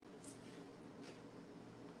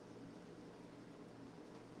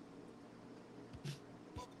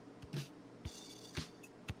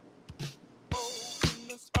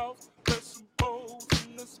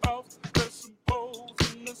this house. There's some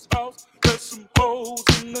hoes in this house. There's some hoes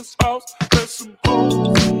in this house. There's some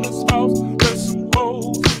hoes in this house. There's some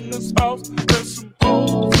hoes in this house. There's some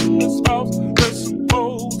hoes in this house. There's some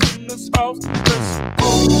hoes in this house. There's some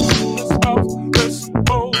hoes in this house. There's some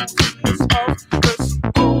hoes in this house. There's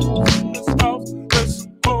some hoes in this house. There's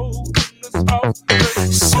some hoes in this house.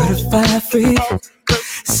 Certified free,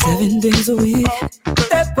 7 days a week.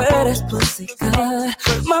 That wet ass pussy got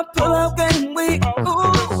my pull-out game weak.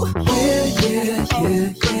 Ooh, yeah.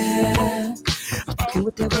 I'm fucking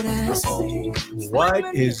with that wet ass.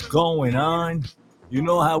 What is going on? You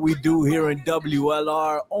know how we do here in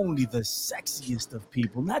WLR. Only the sexiest of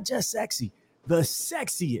people, not just sexy, the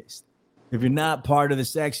sexiest. If you're not part of the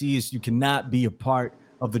sexiest, you cannot be a part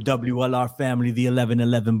of the WLR family, the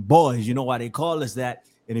 1111 boys. You know why they call us that?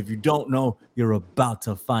 And if you don't know, you're about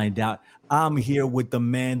to find out. I'm here with the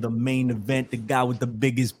man, the main event, the guy with the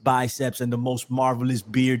biggest biceps and the most marvelous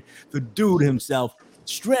beard, the dude himself,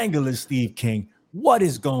 Strangler Steve King. What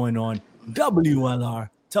is going on? WLR,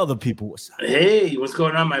 tell the people what's up. Hey, what's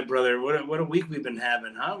going on, my brother? What a week we've been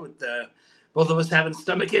having, huh? With both of us having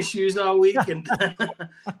stomach issues all week, and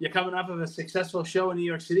you're coming off of a successful show in New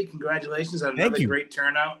York City. Congratulations on another great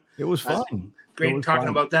turnout. It was fun. Great talking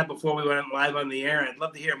about that before we went live on the air. I'd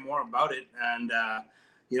love to hear more about it. And,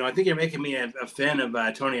 I think you're making me a fan of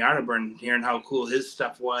Tony Arterburn, hearing how cool his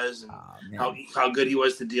stuff was and how good he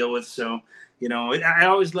was to deal with. So, I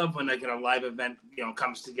always love when like a live event,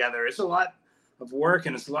 comes together. It's a lot of work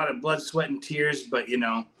and it's a lot of blood, sweat, and tears. But,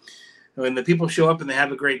 when the people show up and they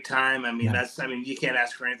have a great time, you can't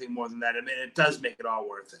ask for anything more than that. I mean, it does make it all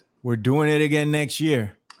worth it. We're doing it again next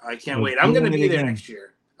year. I can't wait. I'm going to be there next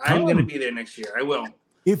year. I'm going to be there next year. I will.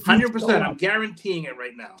 100%. I'm guaranteeing it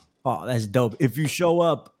right now. Oh, that's dope. If you show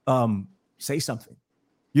up, say something.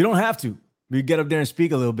 You don't have to. You get up there and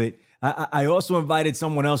speak a little bit. I also invited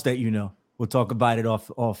someone else that We'll talk about it off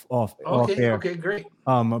air. Okay, great.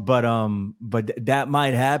 But that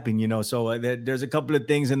might happen, So there's a couple of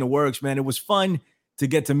things in the works, man. It was fun to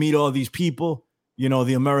get to meet all these people.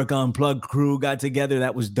 The America Unplugged crew got together.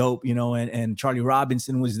 That was dope, and Charlie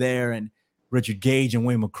Robinson was there, and Richard Gage and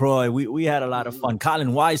Wayne McCroy. We had a lot of fun.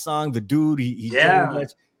 Colin Wysong, the dude,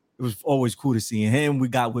 it was always cool to see him. We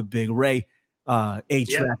got with Big Ray.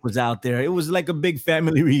 A-Track was out there. It was like a big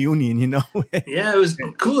family reunion, Yeah, it was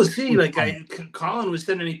cool to see. Colin was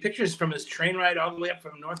sending me pictures from his train ride all the way up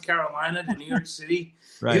from North Carolina to New York City.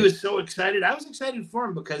 Right. He was so excited. I was excited for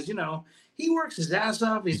him because, he works his ass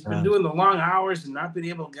off. He's been doing the long hours and not been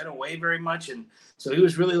able to get away very much. And so he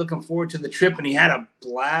was really looking forward to the trip, and he had a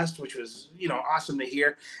blast, which was, awesome to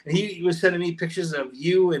hear. And he was sending me pictures of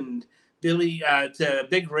you and Billy to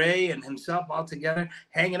Big Ray and himself all together,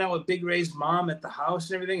 hanging out with Big Ray's mom at the house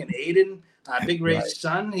and everything, and Aiden, Big Ray's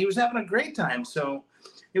son. He was having a great time. So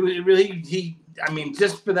it was really,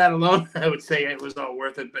 just for that alone, I would say it was all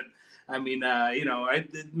worth it. But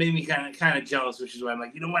it made me kind of jealous, which is why I'm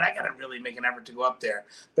like, you know what, I got to really make an effort to go up there.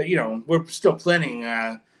 But, we're still planning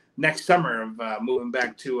next summer of moving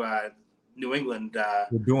back to New England.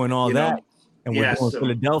 We're doing all that. And we're going to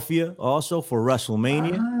Philadelphia also for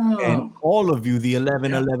WrestleMania. And all of you, the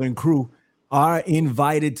 1111 crew, are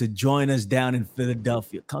invited to join us down in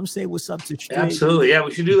Philadelphia. Come say what's up to Straight. Absolutely. Yeah,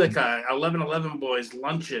 we should do like a 1111 boys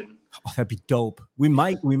luncheon. Oh, that'd be dope. We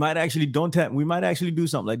might actually do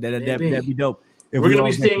something like that. That'd be dope. We're going to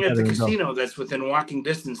be staying at the casino that's within walking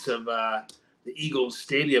distance of the Eagles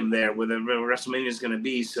Stadium there, where the WrestleMania is going to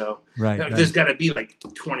be. So there's got to be like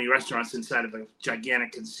 20 restaurants inside of a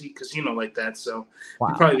gigantic casino like that. So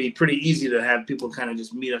it'd probably be pretty easy to have people kind of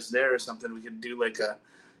just meet us there or something. We could do like a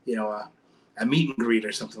meet and greet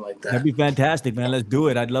or something like that. That'd be fantastic, man. Let's do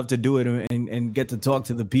it. I'd love to do it and get to talk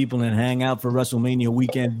to the people and hang out for WrestleMania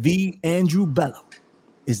weekend. The Andrew Bello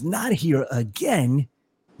is not here again.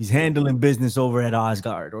 He's handling business over at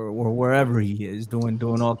Asgard or wherever he is, doing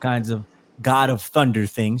all kinds of God of Thunder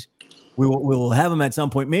things. We will have him at some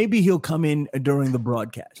point. Maybe he'll come in during the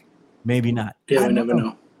broadcast. Maybe not. Yeah, we never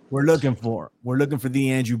know. We're looking for him. We're looking for the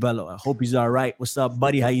Andrew Bello. I hope he's all right. What's up,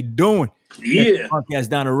 buddy? How you doing? Yeah. Podcast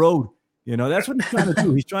down the road. That's what he's trying to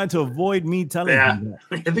do. He's trying to avoid me telling him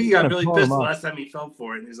that. I think he got really pissed the last time he fell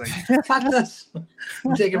for it. He's like, fuck this.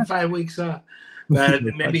 I'm taking 5 weeks off.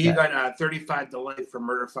 Maybe he got 35 to life for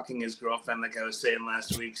murder fucking his girlfriend, like I was saying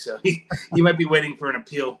last week. So he might be waiting for an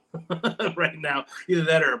appeal right now. Either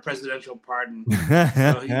that or a presidential pardon.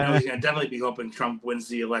 So he's going to definitely be hoping Trump wins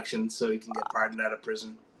the election so he can get pardoned out of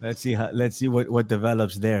prison. Let's see what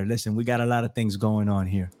develops there. Listen, we got a lot of things going on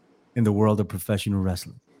here in the world of professional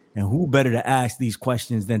wrestling. And who better to ask these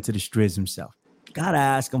questions than to the Striz himself? Got to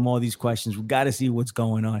ask him all these questions. We got to see what's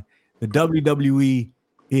going on. The WWE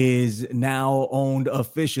is now owned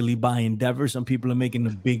officially by Endeavor. Some people are making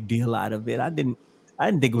a big deal out of it. I didn't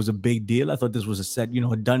think it was a big deal. I thought this was a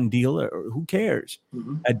done deal. Or who cares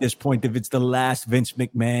at this point if it's the last Vince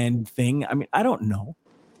McMahon thing? I mean, I don't know.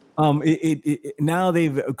 Now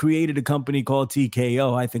they've created a company called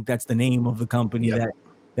TKO. I think that's the name of the company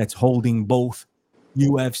that's holding both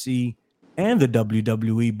UFC and the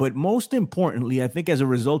WWE. But most importantly, I think as a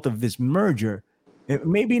result of this merger,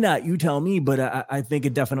 maybe not, you tell me, but I think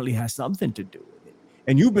it definitely has something to do with it.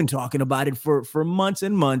 And you've been talking about it for months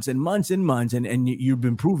and months and months and months, and you've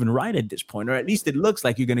been proven right at this point, or at least it looks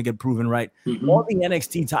like you're going to get proven right. All the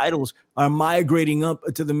NXT titles are migrating up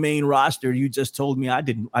to the main roster. You just told me, I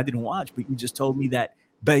didn't watch, but you just told me that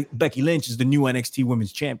Becky Lynch is the new NXT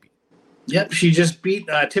Women's Champion. Yep, she just beat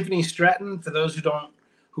Tiffany Stratton. For those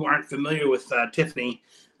who aren't familiar with Tiffany,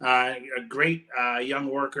 a great young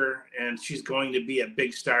worker, and she's going to be a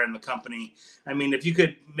big star in the company. I mean, if you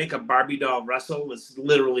could make a Barbie doll wrestle, it's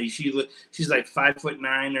literally she's like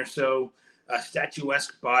 5'9" or so, a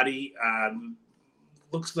statuesque body,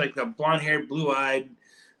 looks like a blonde-haired, blue-eyed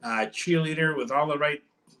cheerleader with all the right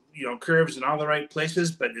curves in all the right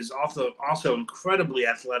places, but is also incredibly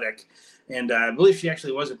athletic. And I believe she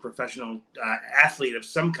actually was a professional athlete of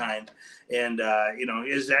some kind, and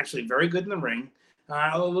is actually very good in the ring.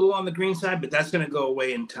 A little on the green side, but that's going to go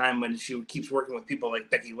away in time when she keeps working with people like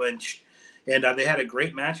Becky Lynch. And they had a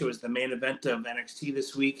great match. It was the main event of NXT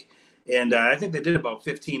this week. And I think they did about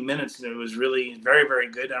 15 minutes, and it was really very, very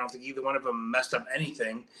good. I don't think either one of them messed up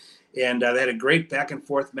anything. And they had a great back and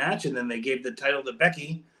forth match, and then they gave the title to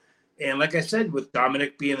Becky. And like I said, with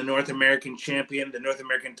Dominic being the North American champion, the North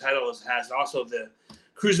American title has also the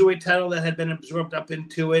Cruiserweight title that had been absorbed up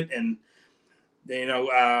into it. And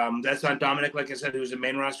that's on Dominic, like I said, who's a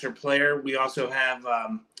main roster player. We also have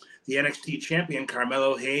the NXT champion,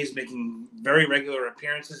 Carmelo Hayes, making very regular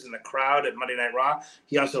appearances in the crowd at Monday Night Raw.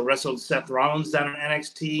 He also wrestled Seth Rollins down in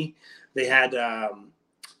NXT. They had,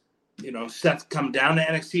 Seth come down to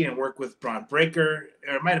NXT and work with Braun Breaker.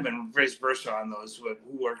 Or it might have been vice versa on those who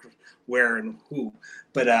worked where and who.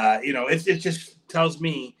 But, it just tells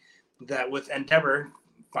me that with Endeavor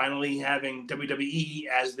finally having WWE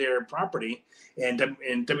as their property, and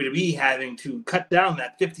WWE having to cut down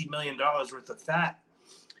that $50 million worth of fat,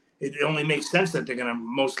 it only makes sense that they're going to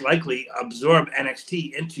most likely absorb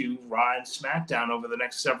NXT into Raw and SmackDown over the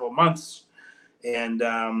next several months, and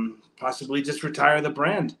possibly just retire the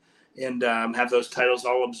brand and have those titles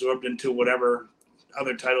all absorbed into whatever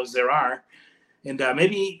other titles there are. And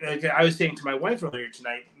maybe, like I was saying to my wife earlier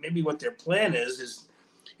tonight, maybe what their plan is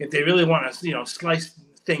if they really want to, slice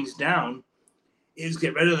things down, is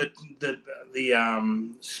get rid of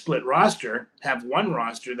the split roster, have one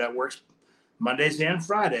roster that works Mondays and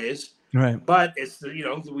Fridays. Right. But it's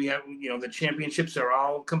we have the championships are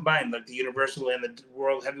all combined, like the Universal and the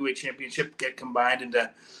World Heavyweight Championship get combined into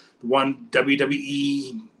one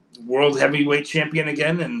WWE World Heavyweight Champion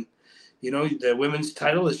again, and the women's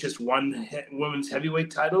title is just one women's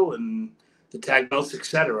heavyweight title, and the tag belts,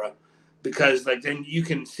 etc. Because then you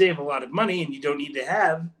can save a lot of money, and you don't need to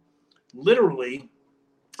have literally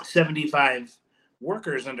 75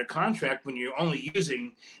 workers under contract when you're only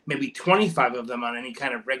using maybe 25 of them on any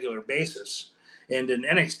kind of regular basis. And in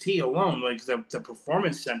NXT alone, like the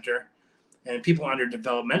Performance Center and people under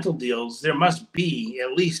developmental deals, there must be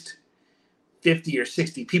at least 50 or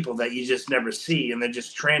 60 people that you just never see, and they're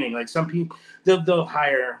just training. Like some people, they'll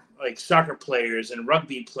hire like soccer players and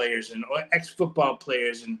rugby players and ex-football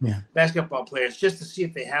players and basketball players just to see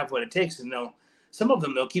if they have what it takes. And some of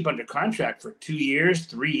them they'll keep under contract for 2 years,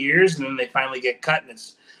 3 years, and then they finally get cut, and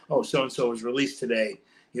it's, so-and-so was released today.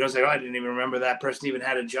 It's like, I didn't even remember that person even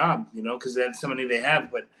had a job, because that's somebody they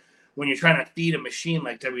have. But when you're trying to feed a machine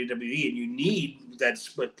like WWE and you need that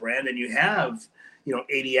split brand and you have,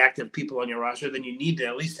 80 active people on your roster, then you need to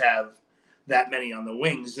at least have that many on the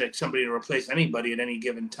wings, like somebody to replace anybody at any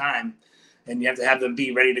given time. And you have to have them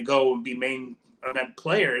be ready to go and be main event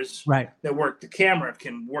players, right, that work the camera,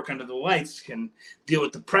 can work under the lights, can deal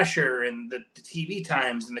with the pressure and the TV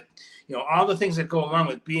times and all the things that go along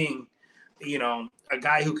with being a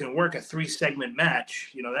guy who can work a 3-segment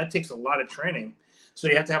match. That takes a lot of training, so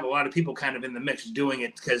you have to have a lot of people kind of in the mix doing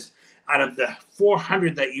it, because out of the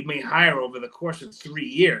 400 that you may hire over the course of 3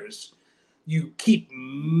 years, you keep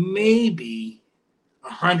maybe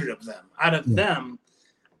 100 of them. Out of them,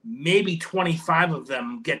 maybe 25 of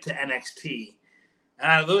them get to NXT.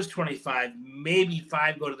 And out of those 25, maybe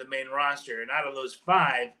 5 go to the main roster. And out of those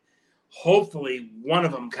 5, hopefully one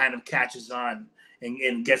of them kind of catches on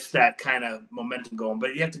and gets that kind of momentum going.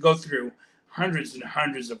 But you have to go through hundreds and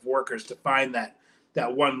hundreds of workers to find that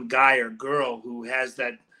that one guy or girl who has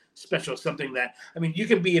that special something that, I mean, you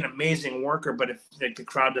can be an amazing worker, but if like the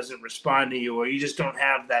crowd doesn't respond to you, or you just don't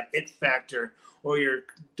have that it factor, or you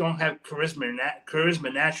don't have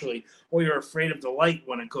charisma naturally, or you're afraid of the light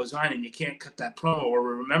when it goes on and you can't cut that promo or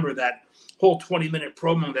remember that whole 20-minute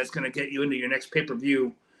promo that's going to get you into your next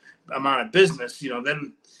pay-per-view amount of business,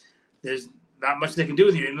 then there's not much they can do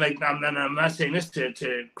with you. And like, I'm not saying this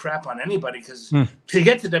to crap on anybody, because to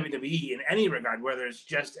get to WWE in any regard, whether it's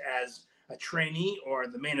just as a trainee or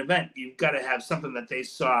the main event, you've got to have something that they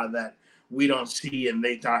saw that we don't see, and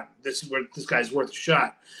they thought this guy's worth a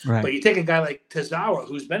shot. Right. But you take a guy like Tozawa,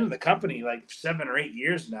 who's been in the company like 7 or 8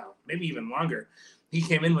 years now, maybe even longer. He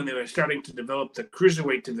came in when they were starting to develop the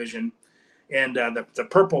cruiserweight division and the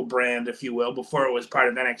purple brand, if you will, before it was part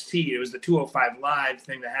of NXT. It was the 205 Live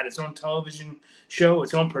thing that had its own television show,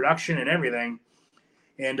 its own production and everything.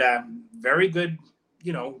 And very good,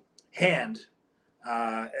 hand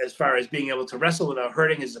as far as being able to wrestle without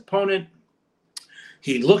hurting his opponent.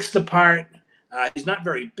 He looks the part. He's not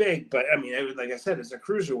very big, but I mean, like I said, it's a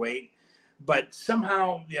cruiserweight. But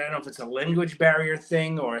somehow, I don't know if it's a language barrier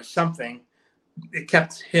thing or something, it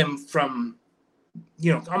kept him from,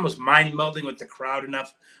 almost mind melding with the crowd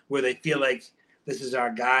enough where they feel like this is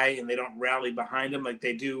our guy and they don't rally behind him like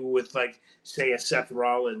they do with, like, say, a Seth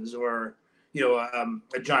Rollins or,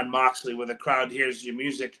 a John Moxley, where the crowd hears your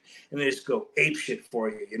music and they just go apeshit for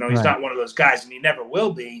you. He's not one of those guys, and he never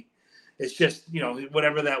will be. It's just,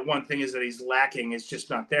 whatever that one thing is that he's lacking, it's just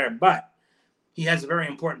not there. But he has a very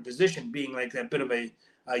important position, being like that bit of a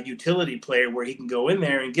utility player where he can go in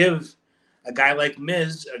there and give a guy like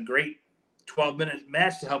Miz a great 12-minute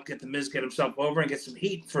match to help get the Miz get himself over and get some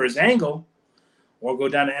heat for his angle, or go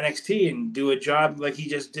down to NXT and do a job like he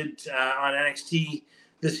just did on NXT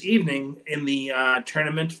this evening in the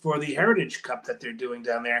tournament for the Heritage Cup that they're doing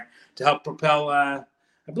down there to help propel, I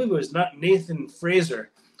believe it was not Nathan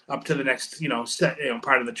Fraser, up to the next,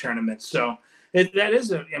 part of the tournament. So that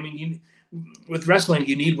is with wrestling,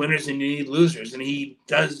 you need winners and you need losers, and he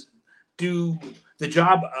does do the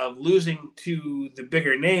job of losing to the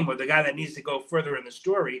bigger name or the guy that needs to go further in the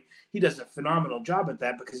story. He does a phenomenal job at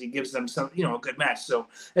that because he gives them some, a good match. So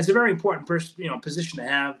it's a very important position to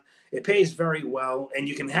have. It pays very well, and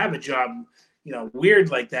you can have a job,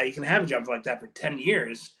 weird like that. You can have a job like that for 10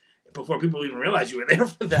 years before people even realize you were there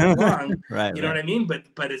for that long. Right. You know what I mean?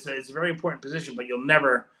 But it's a very important position, but you'll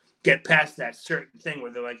never get past that certain thing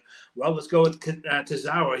where they're like, well, let's go with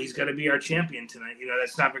Tozawa. He's got to be our champion tonight.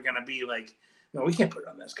 That's never going to be like, no, we can't put it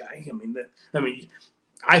on this guy.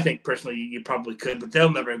 I think personally you probably could, but they'll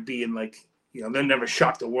never be in like, they'll never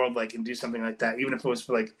shock the world like and do something like that, even if it was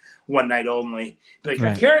for like one night only. Like,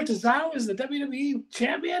 Akira Tozawa is the WWE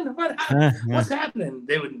champion? What's happening?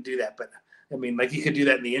 They wouldn't do that, but like you could do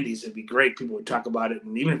that in the Indies. It'd be great. People would talk about it.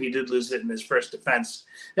 And even if he did lose it in his first defense,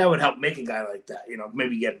 that would help make a guy like that,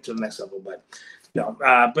 maybe get it to the next level. But,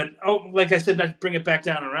 like I said, let's bring it back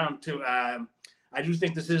down around to, I do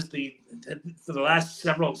think this is for the last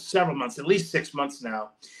several months, at least 6 months now,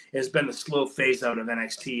 has been the slow phase out of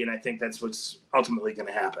NXT. And I think that's what's ultimately going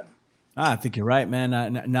to happen. I think you're right, man.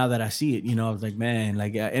 Now that I see it, I was like, man,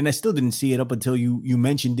 and I still didn't see it up until you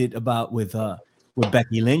mentioned it about with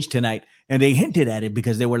Becky Lynch tonight. And they hinted at it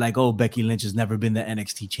because they were like, oh, Becky Lynch has never been the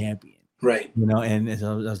NXT champion. Right. And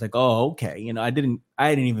so I was like, oh, okay. I didn't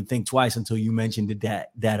even think twice until you mentioned it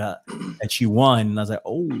that she won. And I was like,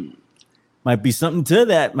 oh, might be something to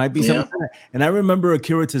that. Something to that. And I remember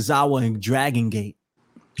Akira Tozawa in Dragon Gate.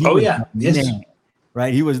 Yes.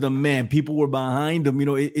 Right. He was the man. People were behind him.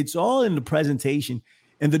 It's all in the presentation.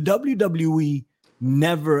 And the WWE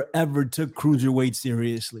never, ever took cruiserweight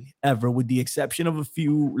seriously, ever, with the exception of a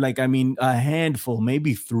few, a handful,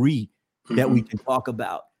 maybe 3 that we can talk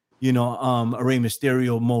about, Rey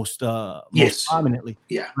Mysterio most prominently.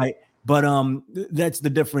 Yeah. Right. But that's the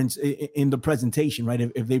difference in the presentation, right?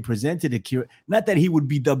 If they presented Akira, not that he would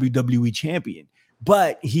be WWE champion,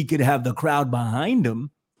 but he could have the crowd behind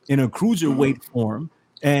him in a cruiserweight form.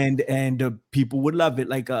 And people would love it,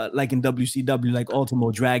 like in WCW, like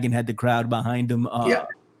Ultimo Dragon had the crowd behind him.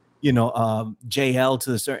 JL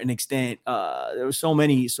to a certain extent. There were so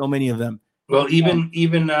many of them. Well, even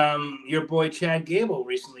your boy Chad Gable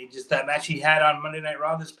recently, just that match he had on Monday Night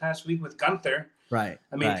Raw this past week with Gunther. Right.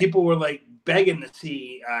 People were like begging to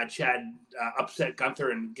see Chad upset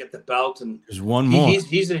Gunther and get the belt. And there's one more.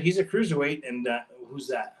 He's a cruiserweight, and who's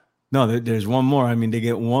that? No, there's one more. They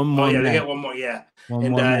get one more. Oh, yeah, they get one more, yeah.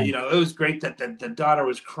 It was great that the daughter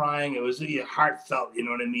was crying. It was heartfelt, you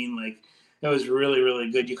know what I mean? Like, It was really, really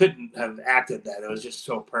good. You couldn't have acted that. It was just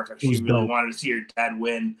so perfect. She really wanted to see her dad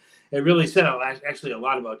win. It really said actually a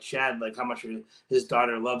lot about Chad, like how much his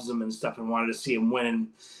daughter loves him and stuff, and wanted to see him win.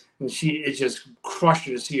 And it just crushed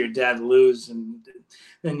her to see her dad lose. And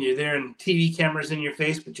then you're there and TV cameras in your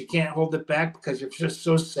face, but you can't hold it back because you're just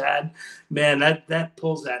so sad. Man, that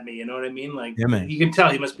pulls at me. You know what I mean? Like, yeah, man. You can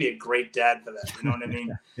tell he must be a great dad for that. You know what I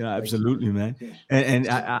mean? Yeah, absolutely, man. And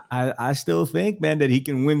I still think, man, that he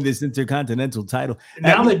can win this Intercontinental title.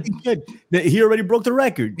 Now that he already broke the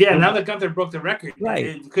record. Yeah, now that Gunther broke the record, right.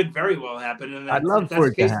 It could very well happen. And I'd love for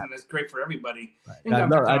it to happen. That's great for everybody. Right. And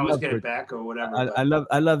Gunther can always get it back or whatever.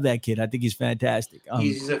 I love that kid. I think he's fantastic.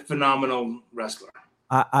 He's a phenomenal wrestler.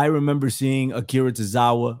 I remember seeing Akira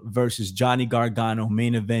Tozawa versus Johnny Gargano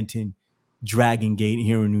main eventing Dragon Gate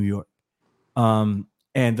here in New York. And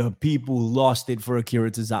the people lost it for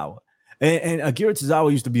Akira Tozawa. And Akira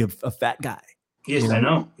Tozawa used to be a fat guy. Yes, I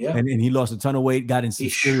know. Yeah. And he lost a ton of weight, got in some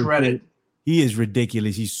shredded. He is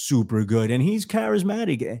ridiculous. He's super good. And he's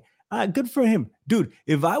charismatic. Good for him. Dude,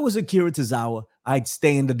 if I was Akira Tozawa, I'd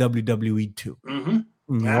stay in the WWE too.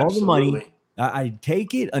 Mm-hmm. All the money. I'd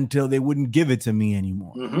take it until they wouldn't give it to me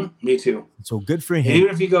anymore. Mm-hmm. Me too. So good for him.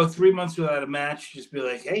 Even if you go 3 months without a match, just be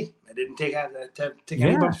like, hey, I didn't take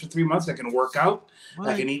any bumps for 3 months. I can work out. Right.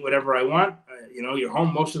 I can eat whatever I want. You're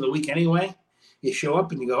home most of the week anyway. You show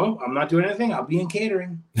up and you go, oh, I'm not doing anything. I'll be in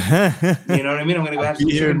catering. You know what I mean? I'm going to go have some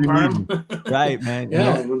chicken parm. Right, man.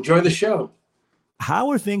 Yeah, enjoy the show.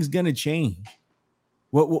 How are things going to change?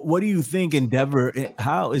 What do you think Endeavor?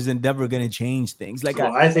 How is Endeavor going to change things?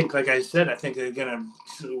 I think, like I said, I think they're going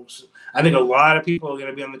to. I think a lot of people are going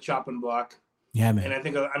to be on the chopping block. Yeah, man. And I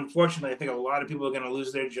think, unfortunately, a lot of people are going to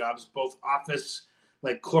lose their jobs, both office,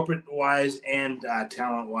 like corporate wise, and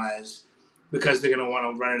talent wise, because they're going to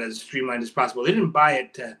want to run it as streamlined as possible. They didn't buy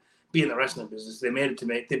it to be in the wrestling business. They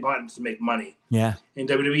bought it to make money. Yeah. And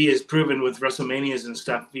WWE has proven with WrestleManias and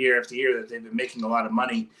stuff year after year that they've been making a lot of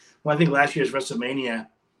money. Well, I think last year's WrestleMania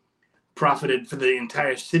profited for the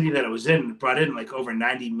entire city that it was in. It brought in like over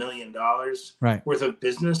 $90 million worth of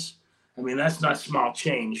business. I mean, that's not small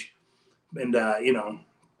change. And,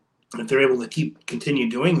 if they're able to continue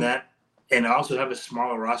doing that and also have a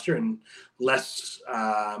smaller roster and less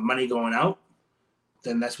money going out,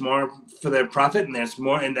 then that's more for their profit. And there's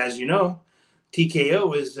more. And as you know,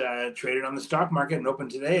 TKO is traded on the stock market and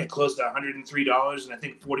opened today. It closed at $103 and I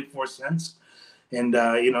think 44 cents. And,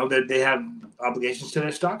 they have obligations to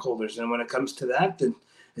their stockholders. And when it comes to that, then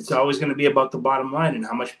it's always going to be about the bottom line and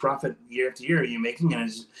how much profit year after year are you making. And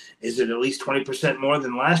is it at least 20% more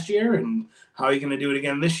than last year? And how are you going to do it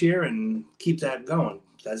again this year and keep that going?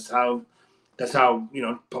 That's how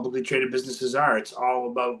publicly traded businesses are. It's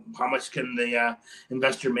all about how much can the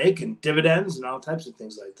investor make and dividends and all types of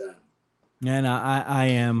things like that. And I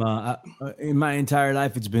am in my entire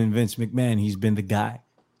life, it's been Vince McMahon. He's been the guy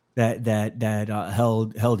that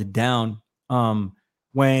held it down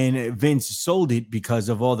when Vince sold it because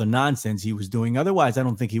of all the nonsense he was doing. Otherwise, I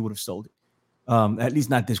don't think he would have sold it, at least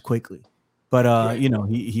not this quickly. But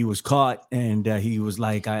he was caught and he was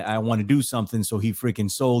like, I want to do something, so he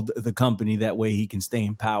freaking sold the company. That way he can stay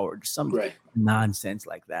empowered. Some nonsense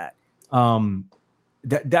like that.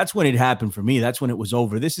 That's when it happened for me. That's when it was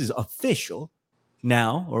over. This is official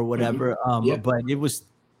now or whatever. But it's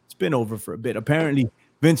been over for a bit. Apparently,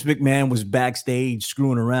 Vince McMahon was backstage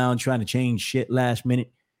screwing around, trying to change shit last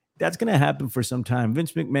minute. That's going to happen for some time.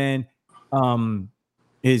 Vince McMahon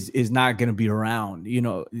is not going to be around.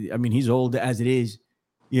 I mean, he's old as it is,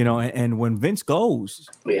 and when Vince goes,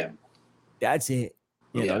 that's it.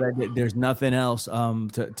 There's nothing else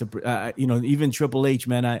even Triple H,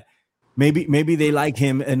 man, maybe they like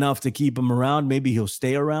him enough to keep him around. Maybe he'll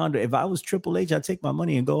stay around. If I was Triple H, I'd take my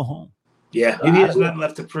money and go home. Yeah, maybe he has nothing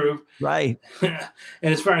left to prove. Right. And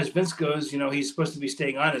as far as Vince goes, he's supposed to be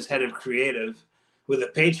staying on as head of creative with a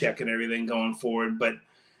paycheck and everything going forward. But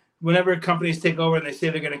whenever companies take over and they say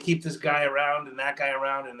they're going to keep this guy around and that guy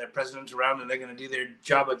around and their president's around and they're going to do their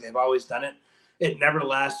job like they've always done it, it never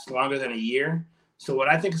lasts longer than a year. So what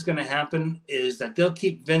I think is going to happen is that they'll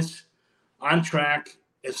keep Vince on track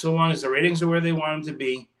as so long as the ratings are where they want him to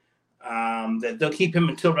be. That they'll keep him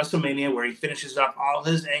until WrestleMania, where he finishes off all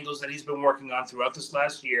his angles that he's been working on throughout this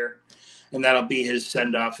last year, and that'll be his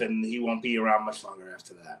send-off, and he won't be around much longer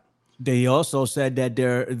after that. They also said that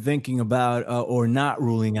they're thinking about or not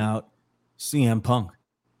ruling out CM Punk.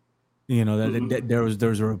 That there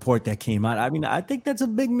was a report that came out. I mean, I think that's a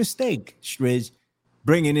big mistake, Striz,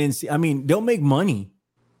 bringing in. I mean, they'll make money.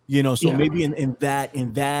 Maybe in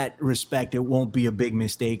that respect, it won't be a big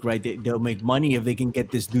mistake, right? They'll make money if they can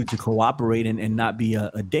get this dude to cooperate and not be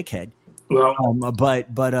a dickhead. Well,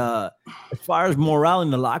 but as far as morale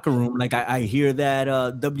in the locker room, like I hear that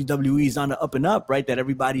WWE is on the up and up, right? That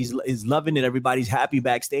everybody's is loving it, everybody's happy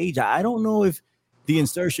backstage. I don't know if the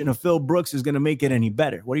insertion of Phil Brooks is going to make it any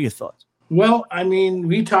better. What are your thoughts? Well, I mean,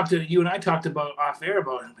 you and I talked about off air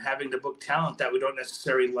about having to book talent that we don't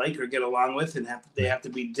necessarily like or get along with, and they have to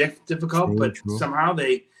be difficult. But somehow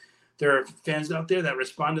there are fans out there that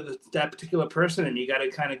respond to that particular person, and you got to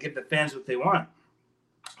kind of give the fans what they want.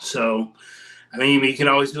 So, I mean, you can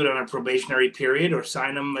always do it on a probationary period or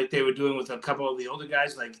sign them like they were doing with a couple of the older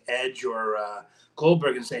guys like Edge or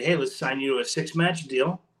Goldberg and say, hey, let's sign you to a 6-match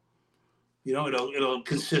deal. You know, it'll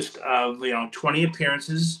consist of, 20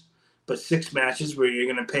 appearances, but 6 matches where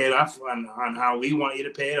you're going to pay it off on how we want you to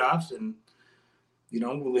pay it off. And,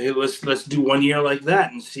 let's do 1 year like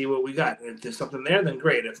that and see what we got. If there's something there, then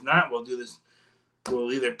great. If not, we'll do this.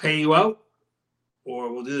 We'll either pay you out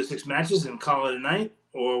or we'll do the 6 matches and call it a night,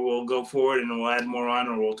 or we'll go forward and we'll add more on,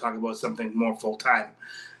 or we'll talk about something more full time.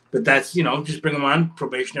 But that's, just bring him on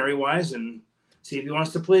probationary wise and see if he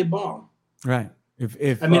wants to play ball. Right.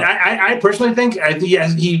 I personally think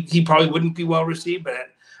yes, he probably wouldn't be well received, but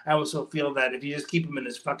I also feel that if you just keep him in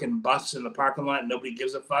his fucking bus in the parking lot and nobody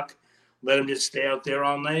gives a fuck, let him just stay out there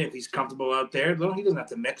all night. If he's comfortable out there, he doesn't have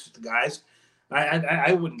to mix with the guys.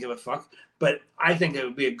 I wouldn't give a fuck, but I think it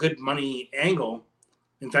would be a good money angle.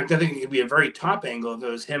 In fact, I think it could be a very top angle if it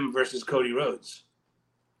was him versus Cody Rhodes.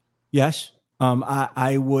 Yes.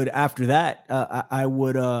 I would, after that, I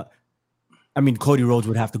would, Cody Rhodes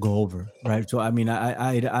would have to go over, right? So,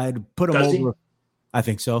 I'd put him Does over. He? I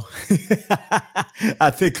think so.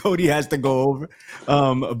 I think Cody has to go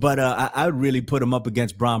over. But I would really put him up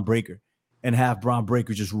against Braun Breaker and have Braun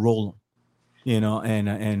Breaker just roll him,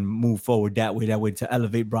 and move forward that way to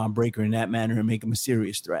elevate Braun Breaker in that manner and make him a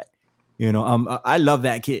serious threat. I love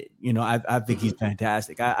that kid. I think he's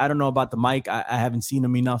fantastic. I don't know about the mic. I haven't seen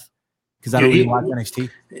him enough because I don't really watch NXT.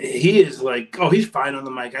 He is he's fine on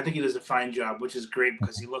the mic. I think he does a fine job, which is great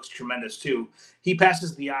because he looks tremendous too. He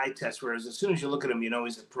passes the eye test, whereas as soon as you look at him,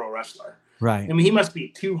 he's a pro wrestler. Right. I mean, he must be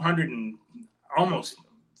 200 and almost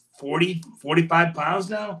 40, 45 pounds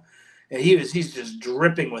now. And he's just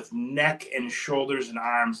dripping with neck and shoulders and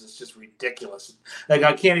arms. It's just ridiculous. I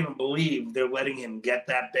can't even believe they're letting him get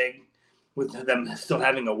that big with them still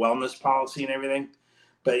having a wellness policy and everything.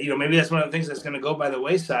 But, maybe that's one of the things that's going to go by the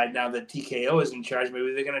wayside now that TKO is in charge.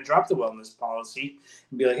 Maybe they're going to drop the wellness policy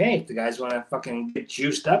and be like, hey, if the guys want to fucking get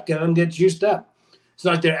juiced up, get them get juiced up. It's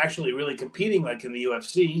not like they're actually really competing like in the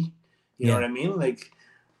UFC. You know what I mean?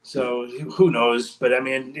 So who knows? But,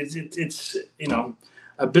 it's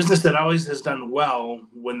a business that always has done well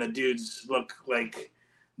when the dudes look like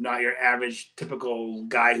not your average typical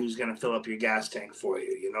guy who's going to fill up your gas tank for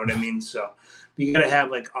you. You know what I mean? So you got to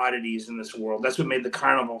have oddities in this world. That's what made the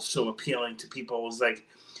carnival so appealing to people. Was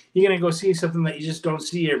you're going to go see something that you just don't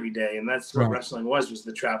see every day. And that's what wrestling was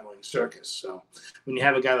the traveling circus. So when you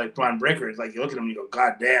have a guy like Braun Breaker, it's you look at him and you go,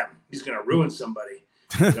 God damn, he's going to ruin somebody.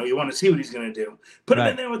 You want to see what he's going to do. Put him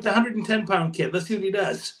in there with the 110-pound kid. Let's see what he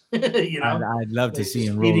does. I'd love to see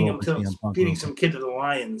him feeding some kid to the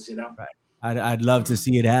lions. Right. I'd love to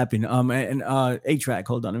see it happen. And A-Track,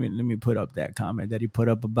 hold on. Let me put up that comment that he put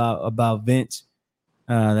up about Vince.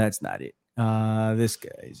 That's not it. This guy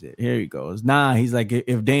is it. Here he goes. Nah, he's like,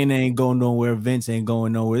 if Dana ain't going nowhere, Vince ain't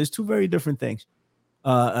going nowhere. It's two very different things.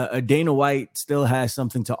 Dana White still has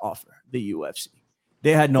something to offer the UFC.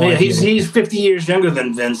 They had no idea. He's 50 years younger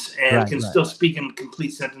than Vince and can still speak in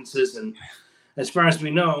complete sentences. And as far as we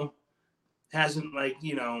know, hasn't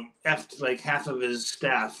effed half of his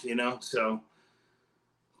staff, so.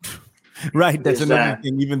 Right. That's another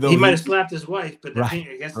thing, even though he might have slapped his wife, but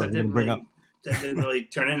I guess that didn't really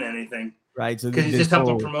turn into anything. Right. So because he just helped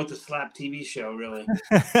him promote the Slap TV show, really.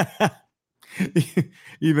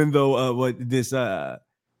 Even though what this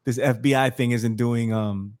FBI thing isn't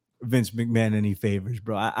doing Vince McMahon any favors,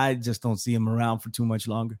 bro. I just don't see him around for too much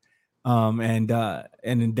longer. And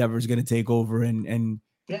Endeavor's going to take over and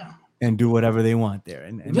do whatever they want there.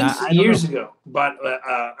 And Vince years ago bought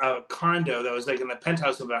a condo that was in the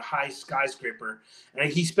penthouse of a high skyscraper,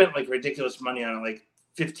 and he spent ridiculous money on it,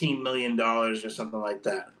 $15 million or something like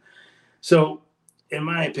that. So, in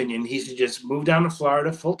my opinion, he should just move down to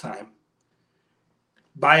Florida full time,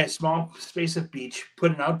 buy a small space of beach,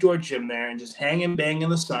 put an outdoor gym there, and just hang and bang in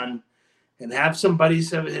the sun, and have some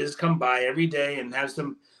buddies of his come by every day, and have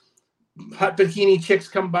some hot bikini chicks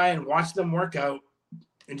come by and watch them work out,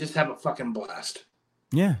 and just have a fucking blast.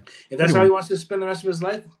 Yeah. If that's how he wants to spend the rest of his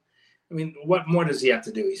life, what more does he have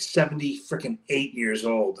to do? He's 8 years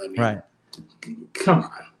old. Right. Come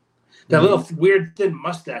on. That little weird thin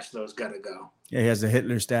mustache, though, has got to go. Yeah, he has a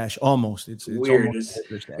Hitler stash. Almost. It's weird. almost a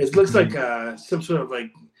Hitler stash. It looks like some sort of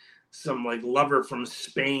like some like lover from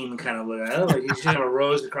Spain kind of look. I don't know, like he's have a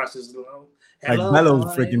rose across his hello. Like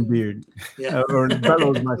Bello's freaking beard. Yeah. Or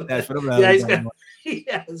Bello's mustache. Whatever. Yeah, he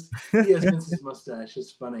has Vince's mustache.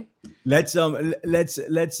 It's funny. Let's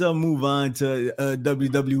move on to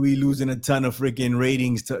WWE losing a ton of freaking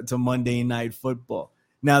ratings to Monday Night Football.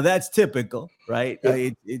 Now that's typical, right?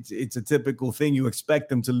 Yeah. It's a typical thing. You expect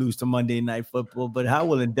them to lose to Monday Night Football, but how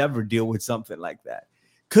will Endeavor deal with something like that?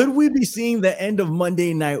 Could we be seeing the end of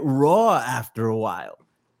Monday Night Raw after a while?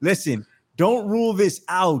 Listen, don't rule this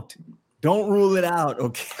out. Don't rule it out,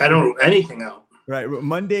 okay? I don't rule anything out. Right.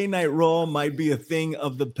 Monday Night Raw might be a thing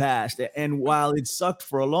of the past. And while it sucked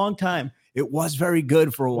for a long time, it was very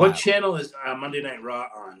good for a while. What channel is Monday Night Raw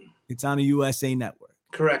on? It's on a USA Network.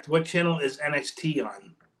 Correct. What channel is NXT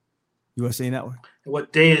on? USA Network.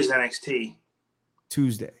 What day is NXT?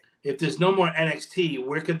 Tuesday. If there's no more NXT,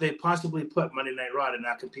 where could they possibly put Monday Night Raw to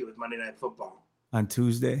not compete with Monday Night Football? On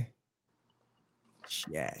Tuesday?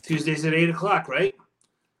 Shit. Tuesdays at 8 o'clock, right?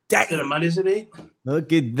 Instead of Mondays at 8?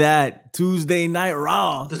 Look at that. Tuesday Night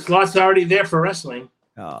Raw. The slot's already there for wrestling.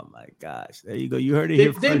 Oh, my gosh. There you go. You heard it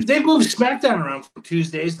here first. They moved SmackDown around from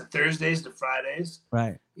Tuesdays to Thursdays to Fridays.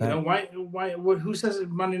 Right. You know, why? Who says that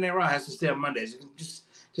Monday Night Raw has to stay on Mondays?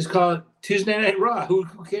 Just call it Tuesday Night Raw. Who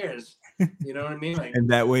cares? You know what I mean? Like,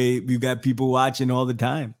 and that way you got people watching all the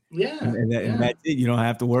time. Yeah. And that's it. You don't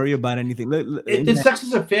have to worry about anything. It sucks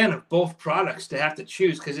as a fan of both products to have to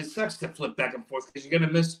choose, because it sucks to flip back and forth, because you're going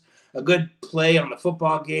to miss a good play on the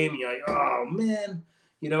football game. You're like, oh, man.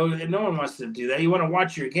 You know, no one wants to do that. You want to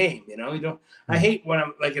watch your game, you know. You don't. I hate when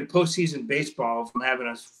I'm like in postseason baseball, if I'm having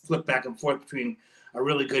a flip back and forth between a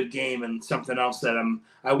really good game and something else that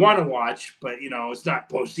I want to watch, but you know, it's not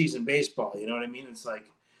postseason baseball. You know what I mean? It's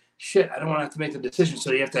like, shit, I don't want to have to make the decision.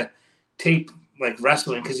 So you have to tape like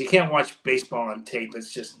wrestling, because you can't watch baseball on tape.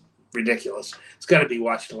 It's just ridiculous. It's got to be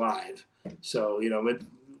watched live. So, you know,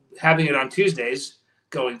 having it on Tuesdays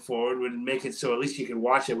going forward would make it so at least you can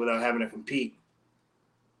watch it without having to compete.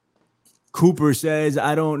 Cooper says,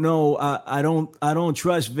 I don't know. I don't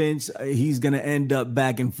trust Vince. He's going to end up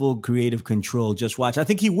back in full creative control. Just watch. I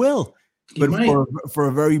think he will, but for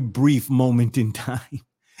a very brief moment in time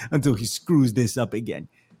until he screws this up again.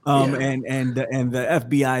 And the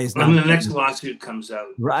FBI is not. When the next lawsuit comes out,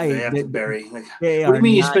 right? They have to bury. Like, what do you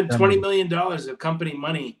mean you spent $20 million of company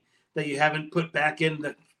money that you haven't put back in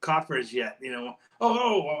the coffers yet? You know,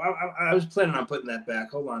 I was planning on putting that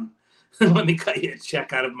back. Hold on. Let me cut you a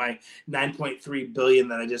check out of my $9.3 billion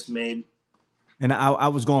that I just made. And I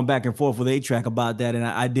was going back and forth with A-Track about that, and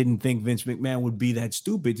I didn't think Vince McMahon would be that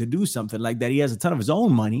stupid to do something like that. He has a ton of his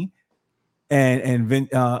own money, and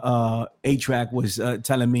A-Track was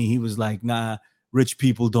telling me, he was like, "Nah, rich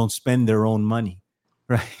people don't spend their own money,"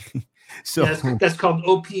 right? So that's called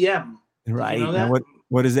OPM, right? You know that? Now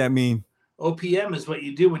what does that mean? OPM is what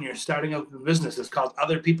you do when you're starting up a business. It's called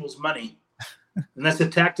other people's money. And that's a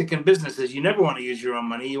tactic in business, is you never want to use your own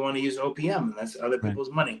money. You want to use OPM, and that's other people's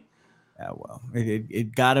money. Yeah, well,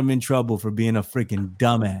 it got him in trouble for being a freaking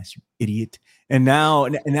dumbass, you idiot. And now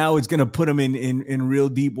it's gonna put him in real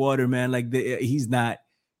deep water, man. Like he's not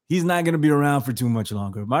gonna be around for too much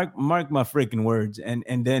longer. Mark my freaking words.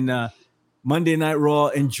 And then Monday Night Raw,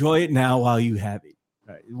 enjoy it now while you have it.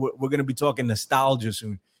 Right. We're gonna be talking nostalgia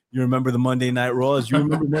soon. You remember the Monday Night Raws? You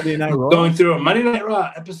remember Monday Night Raw? Going through a Monday Night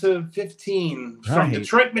Raw, episode 15 from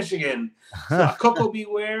Detroit, Michigan. Coco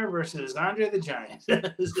Beware versus Andre the Giant.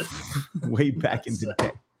 Way back in the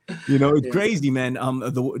day. You know, it's crazy, man.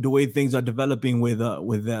 The way things are developing with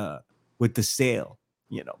the sale.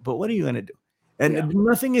 You know, but what are you gonna do? And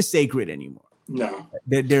nothing is sacred anymore. No,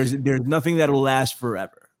 there's nothing that'll last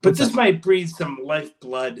forever. But this might breathe some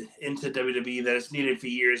lifeblood into WWE that is needed for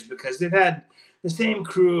years, because they've had the same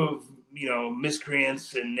crew of, you know,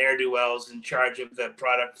 miscreants and ne'er-do-wells in charge of the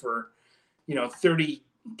product for, you know, 30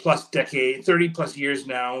 plus years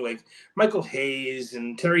now, like Michael Hayes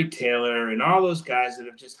and Terry Taylor and all those guys that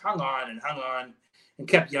have just hung on and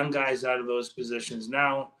kept young guys out of those positions.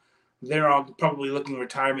 Now they're all probably looking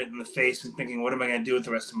retirement in the face and thinking, what am I going to do with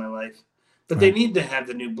the rest of my life? But They need to have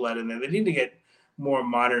the new blood in there. They need to get more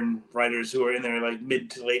modern writers who are in their like mid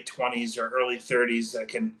to late 20s or early 30s that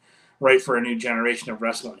can write for a new generation of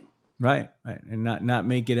wrestling. Right. And not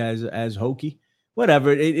make it as hokey.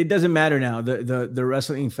 Whatever. It doesn't matter now. The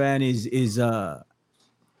wrestling fan is I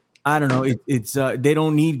don't know. It's they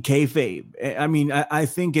don't need kayfabe. I mean, I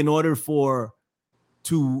think in order to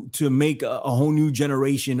make a whole new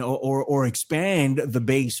generation or expand the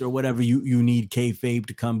base or whatever, you need kayfabe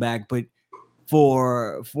to come back. But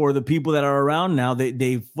for the people that are around now,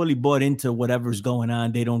 they fully bought into whatever's going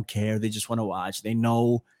on. They don't care. They just want to watch. They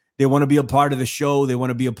know they want to be a part of the show. They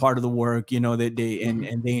want to be a part of the work, and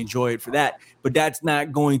they enjoy it for that. But that's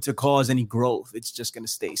not going to cause any growth. It's just going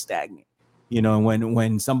to stay stagnant. And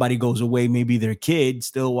when somebody goes away, maybe their kid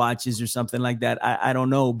still watches or something like that. I don't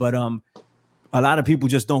know. But a lot of people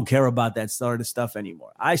just don't care about that sort of stuff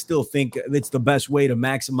anymore. I still think it's the best way to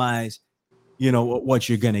maximize what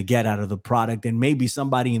you're going to get out of the product. And maybe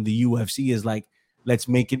somebody in the UFC is like, let's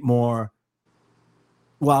make it more,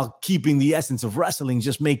 while keeping the essence of wrestling,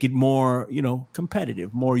 just make it more,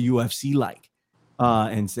 competitive, more UFC like,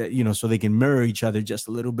 and so they can mirror each other just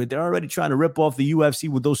a little bit. They're already trying to rip off the UFC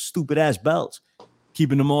with those stupid ass belts,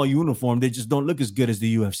 keeping them all uniform. They just don't look as good as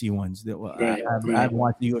the UFC ones. I haven't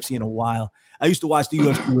watched the UFC in a while. I used to watch the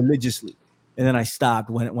UFC religiously. And then I stopped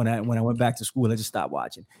when I went back to school. I just stopped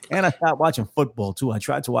watching, and I stopped watching football too. I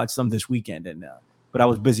tried to watch some this weekend, but I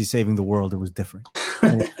was busy saving the world. It was different.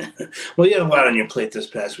 Well, you had a lot on your plate this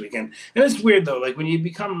past weekend, and it's weird though. Like when you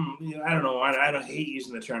become, I don't know. I don't hate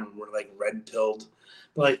using the term like red pilled,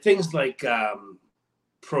 but like things like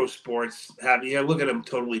pro sports look at them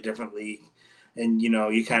totally differently, and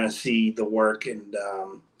you kind of see the work, and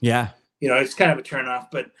it's kind of a turn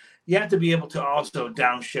off, but. You have to be able to also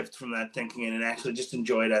downshift from that thinking and actually just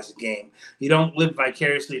enjoy it as a game. You don't live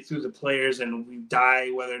vicariously through the players and you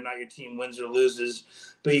die whether or not your team wins or loses,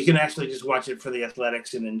 but you can actually just watch it for the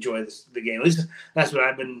athletics and enjoy the game. At least that's what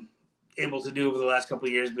I've been able to do over the last couple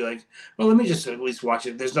of years. Be like, well, let me just at least watch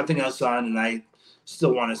it. There's nothing else on, and I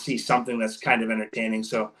still want to see something that's kind of entertaining.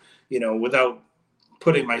 So, without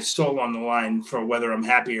putting my soul on the line for whether I'm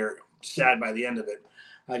happy or sad by the end of it,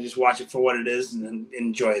 I just watch it for what it is and then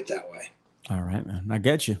enjoy it that way. All right, man. I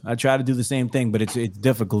get you. I try to do the same thing, but it's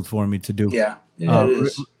difficult for me to do. Yeah, it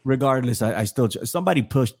is. Regardless, I still somebody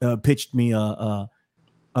pitched me a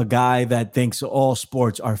guy that thinks all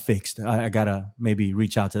sports are fixed. I gotta maybe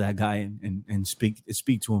reach out to that guy and speak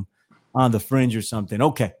to him on the fringe or something.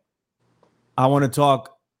 Okay, I want to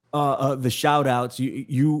talk the shout outs.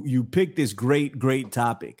 You picked this great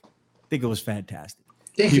topic. I think it was fantastic.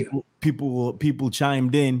 People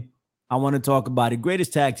chimed in. I want to talk about it.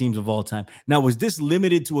 Greatest tag teams of all time. Now, was this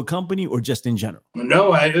limited to a company or just in general?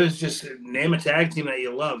 No, it was just name a tag team that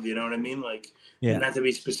you love. You know what I mean? Like, you don't have to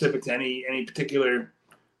be specific to any particular,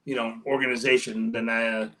 organization. And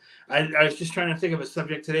I was just trying to think of a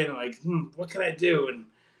subject today, and I'm like, what can I do? And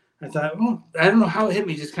I thought, well, I don't know how it hit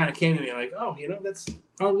me. Just kind of came to me like,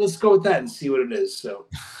 let's go with that and see what it is. So,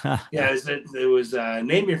 it was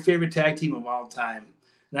name your favorite tag team of all time.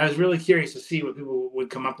 And I was really curious to see what people would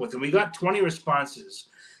come up with. And we got 20 responses.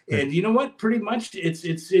 And you know what? Pretty much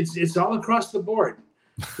it's all across the board.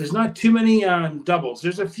 There's not too many doubles.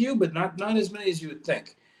 There's a few, but not as many as you would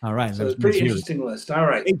think. All right. So it's a pretty interesting list. All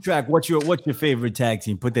right. 8-Track, what's your favorite tag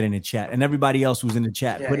team? Put that in the chat. And everybody else who's in the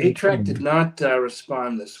chat. Yeah, 8-Track did not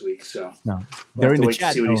respond this week. So no, they're in the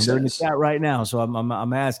chat. They're in the chat right now. So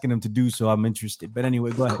I'm asking them to do so. I'm interested. But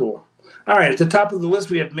anyway, go ahead. Cool. All right, at the top of the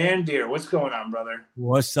list, we have Mandir. What's going on, brother?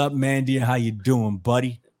 What's up, Mandir? How you doing,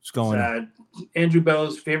 buddy? What's going on? Andrew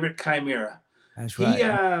Bello's favorite Chimera. That's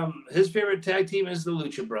right. His favorite tag team is the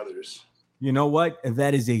Lucha Brothers. You know what?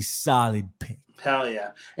 That is a solid pick. Hell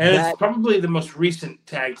yeah. And it's probably the most recent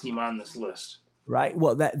tag team on this list. Right?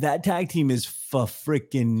 Well, that tag team is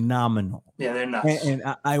freaking nominal. Yeah, they're nuts. And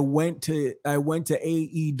I went to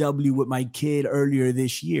AEW with my kid earlier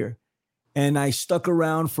this year. And I stuck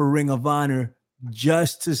around for Ring of Honor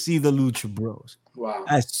just to see the Lucha Bros. Wow.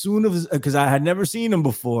 As soon as, because I had never seen them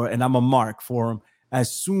before, and I'm a mark for them. As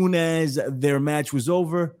soon as their match was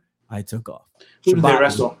over, I took off. Who did they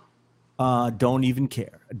wrestle? Don't even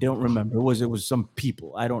care. I don't remember. It was some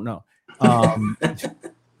people. I don't know.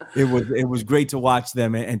 It was great to watch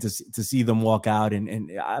them and to see them walk out.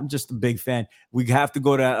 And I'm just a big fan. We have to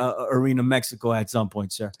go to Arena Mexico at some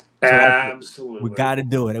point, sir. So absolutely. We got to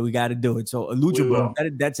do it. We got to do it. So Lucha Bros,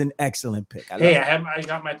 that's an excellent pick. I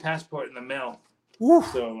got my passport in the mail. Woo.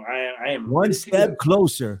 So I am one step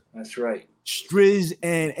closer. That's right. Striz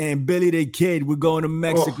and Billy the Kid, we're going to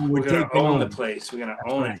Mexico. We're going to own the place. We're going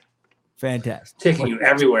to own it. Fantastic. Taking you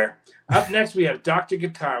everywhere. Up next, we have Dr.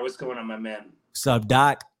 Guitar. What's going on, my man? What's up,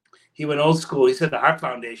 Doc? He went old school. He said the Heart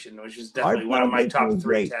Foundation, which is definitely one of my top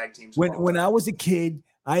 3 tag teams. When I was a kid,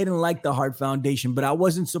 I didn't like the Heart Foundation, but I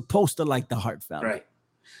wasn't supposed to like the Heart Foundation.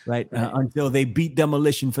 Right. Until they beat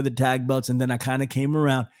Demolition for the tag belts, and then I kind of came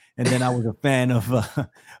around, and then I was a fan of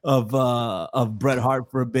Bret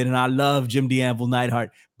Hart for a bit, and I love Jim the Anvil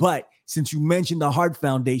Neidhart. But since you mentioned the Heart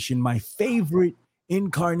Foundation, my favorite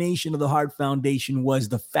incarnation of the Heart Foundation was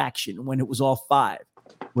the faction when it was all 5.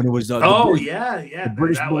 when it was the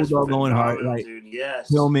British that was Bulldog going hard, phenomenal, right? dude. Yes,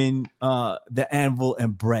 Filming the Anvil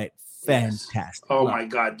and Brett, fantastic. Oh my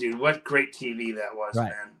God, dude, what great TV that was,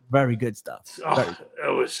 man. Very good stuff. It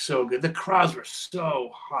was so good. The crowds were so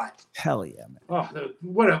hot. Hell yeah, man. Oh,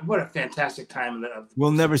 what a fantastic time.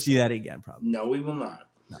 We'll never see that again, probably. No, we will not.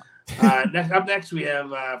 No. Next we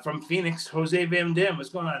have from Phoenix, Jose Van Dam. What's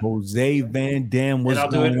going on? Jose Van Dam. What's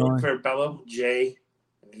going on? And I'll do it for Bello,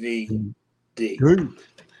 JVD.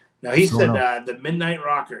 Now he said the Midnight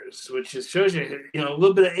Rockers, which just shows you, a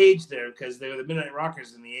little bit of age there because they were the Midnight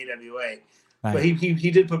Rockers in the AWA. Right. But he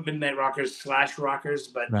did put Midnight Rockers / Rockers,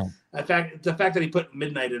 but the fact that he put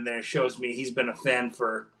Midnight in there shows me he's been a fan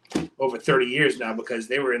for over 30 years now because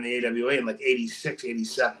they were in the AWA in like 86,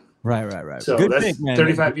 87. Right. So good that's pick, man.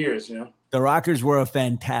 35 years, The Rockers were a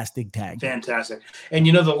fantastic tag. Fantastic. And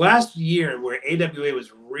the last year where AWA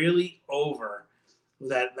was really over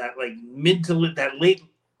that like mid to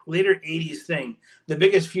later 80s thing, the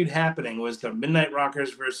biggest feud happening was the Midnight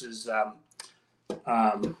Rockers versus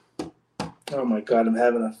oh my God, I'm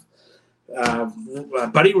having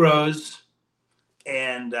Buddy Rose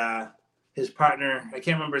and his partner, I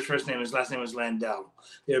can't remember his first name, his last name was Landell.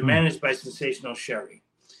 They were managed by Sensational Sherry.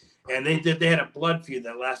 And they had a blood feud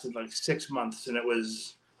that lasted like 6 months, and it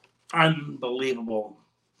was unbelievable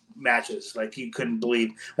matches. Like you couldn't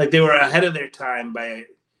believe. Like they were ahead of their time by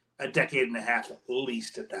a decade and a half at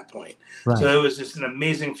least at that point. Right. So it was just an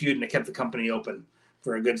amazing feud, and it kept the company open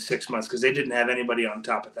for a good 6 months because they didn't have anybody on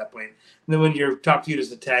top at that point. And then when your top feud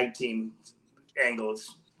is a tag team angle,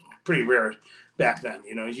 it's pretty rare back then.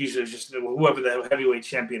 It's usually just whoever the heavyweight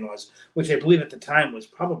champion was, which I believe at the time was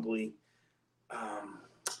probably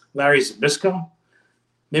Larry Zbyszko.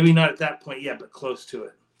 Maybe not at that point yet, but close to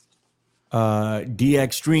it. D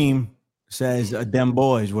Extreme says them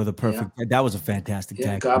boys were the perfect. Yeah. That was a fantastic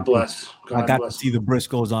tag. God bless. I got to see the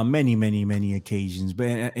Briscoes on many, many, many occasions.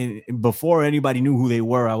 But before anybody knew who they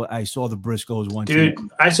were, I saw the Briscoes once. Dude,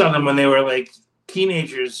 I saw them when they were like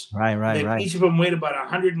teenagers. Right. Each of them weighed about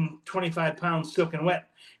 125 pounds soaking wet.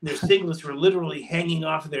 Their singlets were literally hanging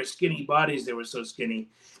off of their skinny bodies. They were so skinny.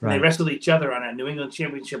 And they wrestled each other on a New England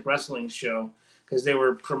Championship Wrestling show because they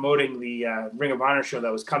were promoting the Ring of Honor show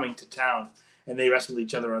that was coming to town. And they wrestled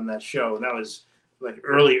each other on that show. And that was like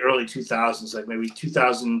early 2000s, like maybe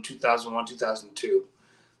 2000, 2001, 2002.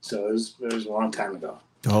 So it was a long time ago.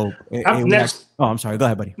 Oh, next. I'm sorry. Go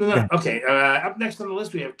ahead, buddy. No. Okay. Up next on the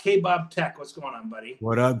list, we have K-Bob Tech. What's going on, buddy?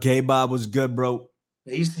 What up? K-Bob was good, bro.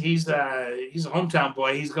 He's a hometown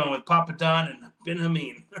boy. He's going with Papa Don and Ben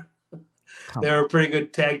Hameen. They were a pretty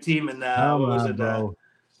good tag team, and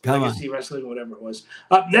Legacy Wrestling, whatever it was.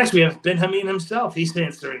 Up next, we have Ben Hameen himself. He's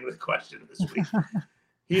answering the question this week.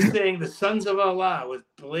 He's saying the Sons of Allah with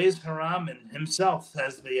Blaze Haram and himself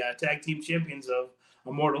as the tag team champions of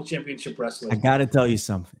Immortal Championship Wrestling. I got to tell you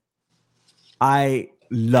something. I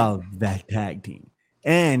love that tag team,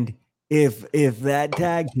 and if that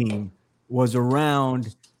tag team was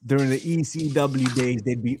around during the ECW days,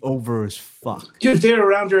 they'd be over as fuck. Dude, if they were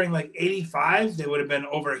around during like 85, they would have been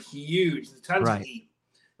over huge. Tons of heat.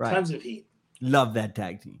 Right. Tons of heat. Love that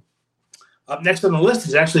tag team. Up next on the list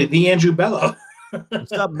is actually the Andrew Bello.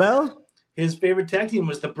 What's up, Bell? His favorite tag team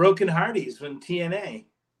was the Broken Hardys from TNA.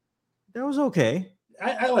 That was okay.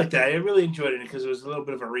 I like that. I really enjoyed it because it was a little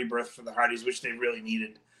bit of a rebirth for the Hardys, which they really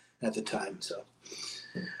needed at the time. So,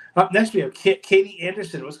 up next we have Katie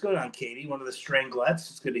Anderson. What's going on, Katie? One of the Stranglets.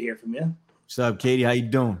 It's good to hear from you. What's up, Katie? How you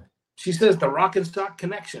doing? She says the Rock and Stock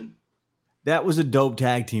Connection. That was a dope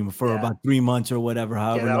tag team for about 3 months or whatever.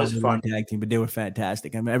 However, that was fun tag team, but they were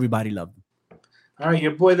fantastic. I mean, everybody loved them. All right,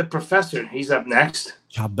 your boy, the Professor. He's up next.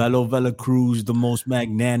 Chabelo Vela Cruz, the most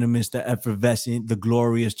magnanimous, the effervescent, the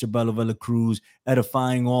glorious Chabelo Vela Cruz,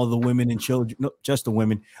 edifying all the women and children, no, just the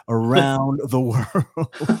women around the world.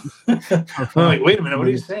 I'm like, wait a minute, what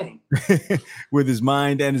are you saying? With his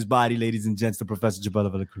mind and his body, ladies and gents, the Professor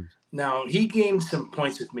Chabelo Vela Cruz. Now, he gained some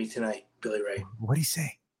points with me tonight, Billy Ray. What'd he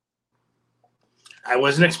say? I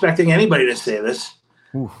wasn't expecting anybody to say this.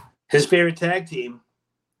 Oof. His favorite tag team,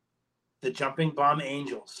 the Jumping Bomb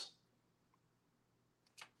Angels.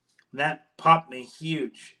 That popped me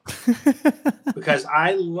huge because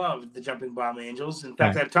I loved the Jumping Bomb Angels. In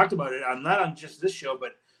fact, I've talked about it not on just this show,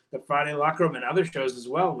 but the Friday Locker Room and other shows as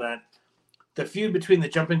well, that the feud between the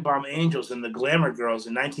Jumping Bomb Angels and the Glamour Girls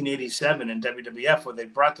in 1987 in WWF, where they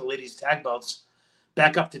brought the ladies' tag belts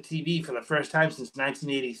back up to TV for the first time since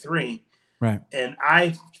 1983. Right. And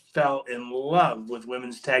I fell in love with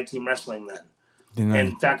women's tag team wrestling then. And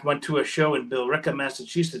in fact, went to a show in Billerica,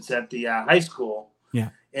 Massachusetts at the high school. Yeah.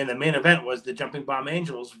 And the main event was the Jumping Bomb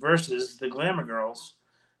Angels versus the Glamour Girls.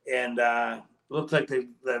 And looked like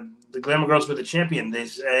the Glamour Girls were the champion. They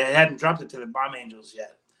hadn't dropped it to the Bomb Angels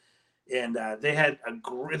yet. And they had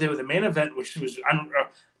they were the main event, which was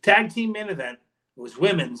tag team main event. It was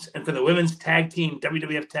women's, and for the women's tag team,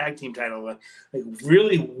 WWF tag team title, like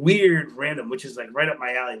really weird, random, which is like right up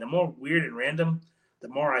my alley. The more weird and random, the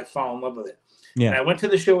more I fall in love with it. Yeah. And I went to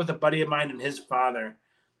the show with a buddy of mine and his father,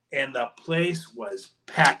 and the place was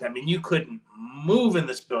packed. I mean, you couldn't move in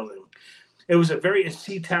this building. It was a very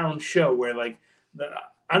C-town show where like the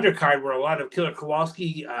undercard were a lot of Killer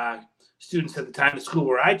Kowalski students at the time of school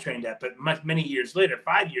where I trained at, but many years later,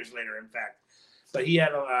 5 years later, in fact. But he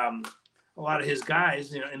had a lot of his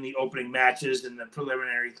guys, in the opening matches and the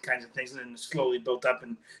preliminary kinds of things, and then slowly built up.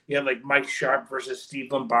 And you had like Mike Sharp versus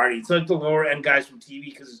Steve Lombardi. It's like the lower end guys from TV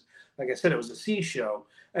because, like I said, it was a C show.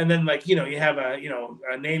 And then you have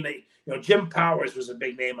a name that Jim Powers was a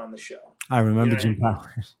big name on the show. I remember Jim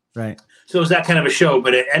Powers, right? So it was that kind of a show,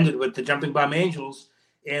 but it ended with the Jumping Bomb Angels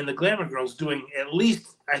and the Glamour Girls doing at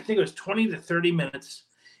least, I think it was 20 to 30 minutes,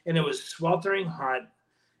 and it was sweltering hot,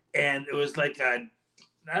 and it was like I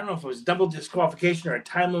don't know if it was double disqualification or a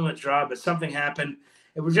time limit draw, but something happened.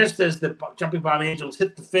 It was just as the Jumping Bomb Angels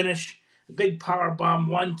hit the finish, the big power bomb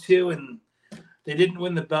 1-2, and they didn't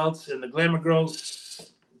win the belts. And the Glamour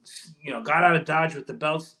Girls, got out of Dodge with the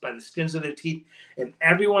belts by the skins of their teeth, and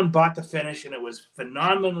everyone bought the finish, and it was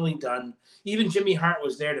phenomenally done. Even Jimmy Hart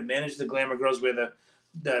was there to manage the Glamour Girls, where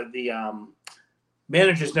the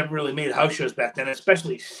managers never really made house shows back then,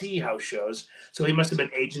 especially C house shows. So he must have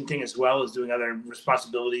been agenting as well as doing other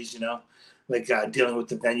responsibilities, like dealing with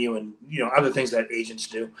the venue and, other things that agents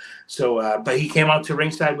do. So, but he came out to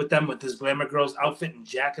ringside with them with his Glamour Girls outfit and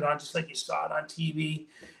jacket on, just like you saw it on TV.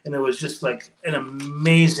 And it was just like an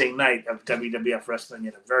amazing night of WWF wrestling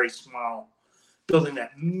in a very small building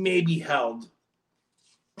that maybe held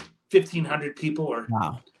 1,500 people or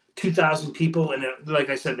 2,000 people. And like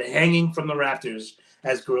I said, the hanging from the rafters,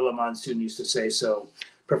 as Gorilla Monsoon used to say. So,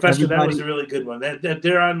 Professor, that was a really good one.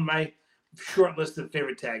 They're on my short list of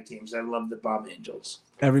favorite tag teams. I love the Bomb Angels.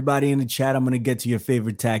 Everybody in the chat, I'm going to get to your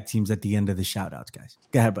favorite tag teams at the end of the shout-outs, guys.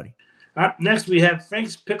 Go ahead, buddy. Up next, we have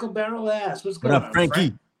Frank's Pickle Barrel Ass. What's going on, Frankie?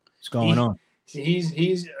 Frank? What's going on?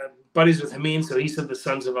 He's buddies with Hameen, so he's of the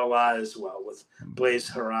Sons of Allah as well, with Blaze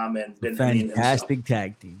Haram and Ben Hameen. Fantastic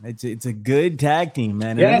tag team. It's a good tag team,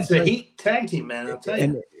 man. Yeah, it's a heat tag team, man. I'll tell you.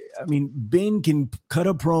 And I mean, Ben can cut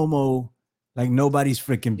a promo like nobody's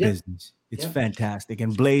freaking business. It's fantastic,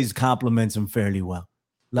 and Blaze compliments him fairly well.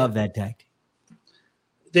 Love that tag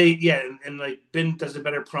team. And like Ben does a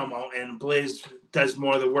better promo, and Blaze does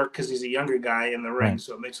more of the work because he's a younger guy in the ring,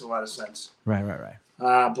 so it makes a lot of sense. Right.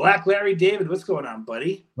 Black Larry David, what's going on,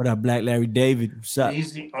 buddy? What up, Black Larry David? What's up?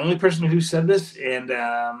 He's the only person who said this, and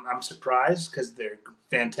I'm surprised because they're a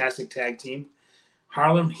fantastic tag team.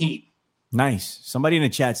 Harlem Heat. Nice. Somebody in the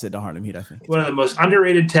chat said the Harlem Heat, I think. One of the most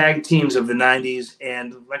underrated tag teams of the 90s,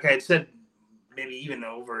 and like I had said, maybe even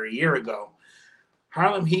over a year ago,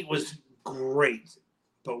 Harlem Heat was great,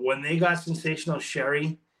 but when they got Sensational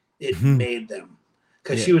Sherry, it made them,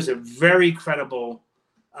 because she was a very credible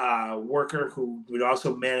worker who would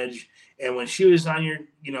also manage, and when she was on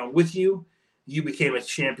with you became a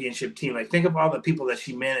championship team. Like, think of all the people that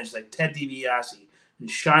she managed, like Ted DiBiase and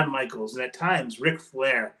Shawn Michaels, and at times Ric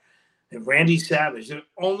Flair and Randy Savage. They're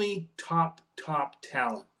only top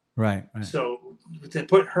talent. Right. So to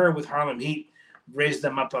put her with Harlem Heat raised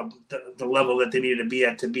them up the level that they needed to be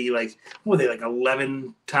at, to be like, what were they, like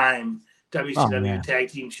 11-time WCW tag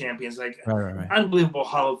team champions? Like, unbelievable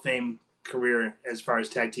Hall of Fame career as far as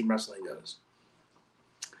tag team wrestling goes.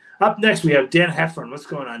 Up next, we have Dan Heffern. What's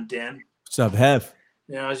going on, Dan? What's up, Hef?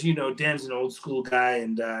 As you know, Dan's an old school guy,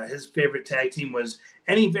 and his favorite tag team was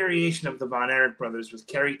any variation of the Von Erich brothers with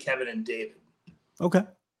Kerry, Kevin, and David. Okay.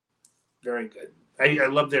 Very good. I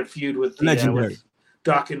love their feud with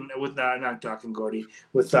Doc and not Doc and Gordy,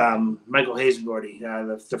 with Michael Hayes and Gordy,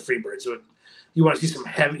 the Freebirds. So you want to see some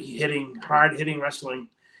hard hitting wrestling,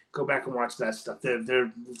 go back and watch that stuff.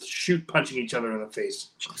 They're punching each other in the face.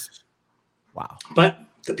 Wow. But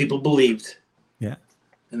the people believed. Yeah.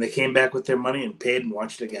 And they came back with their money and paid and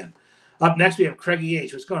watched again. Up next, we have Craigie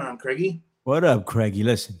H. What's going on, Craigie? What up, Craigie?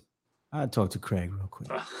 Listen, I'll talk to Craig real quick.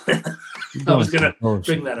 I was going to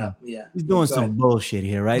bring that up. Yeah. He's doing some bullshit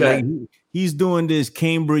here, right? Like he's doing this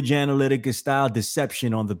Cambridge Analytica style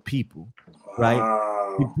deception on the people,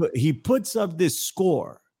 right? He puts up this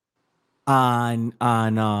score on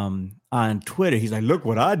Twitter. He's like, look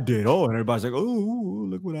what I did. Oh, and everybody's like, oh,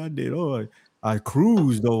 look what I did. Oh, I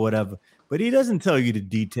cruised or whatever. But he doesn't tell you the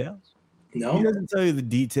details. No, he doesn't tell you the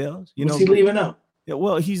details. What's he leaving out? Yeah,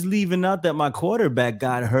 well, he's leaving out that my quarterback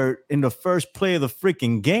got hurt in the first play of the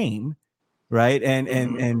freaking game, right?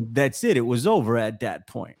 And that's it. It was over at that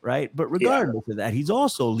point, right? But regardless of that, he's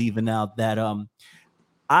also leaving out that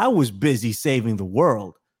I was busy saving the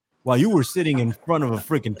world while you were sitting in front of a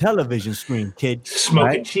freaking television screen, kid.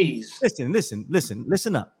 Smoking cheese.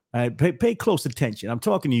 Listen up. All right, pay close attention. I'm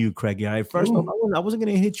talking to you, Craigie. All right. First off, I wasn't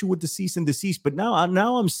going to hit you with the cease and desist, but now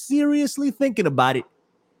I'm seriously thinking about it.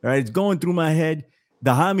 All right, it's going through my head.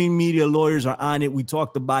 The Hameen Media lawyers are on it. We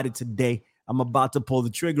talked about it today. I'm about to pull the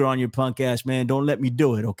trigger on your punk ass, man. Don't let me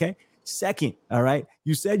do it, okay? Second, all right,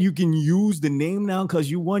 you said you can use the name now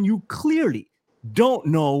because you won. You clearly don't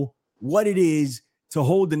know what it is to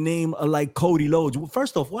hold the name of like Cody Loads. Well,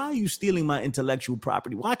 first off, why are you stealing my intellectual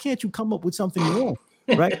property? Why can't you come up with something you want?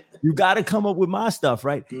 Right? You got to come up with my stuff,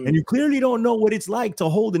 right? And you clearly don't know what it's like to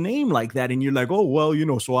hold a name like that. And you're like, oh, well,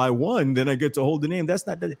 so I won, then I get to hold the name. That's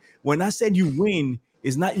not that. When I said you win,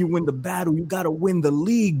 it's not you win the battle. You got to win the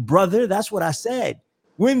league, brother. That's what I said.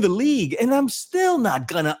 Win the league. And I'm still not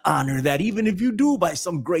going to honor that, even if you do by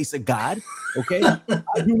some grace of God. Okay.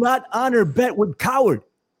 I do not honor bet with coward.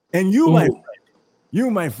 And you,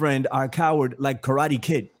 my friend, are coward like Karate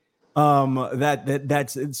Kid.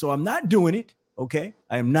 That's so I'm not doing it. Okay,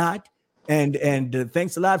 I am not, and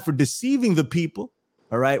thanks a lot for deceiving the people.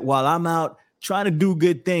 All right, while I'm out trying to do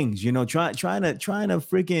good things, trying to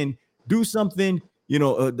freaking do something,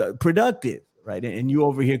 productive, right? And you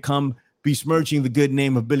over here come besmirching the good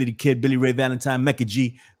name of Billy the Kid, Billy Ray Valentine, Mecca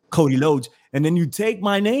G, Cody Loads, and then you take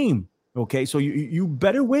my name. Okay, so you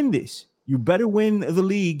better win this. You better win the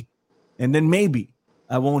league, and then maybe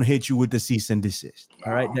I won't hit you with the cease and desist.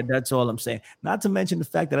 All right. That's all I'm saying. Not to mention the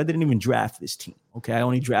fact that I didn't even draft this team. Okay. I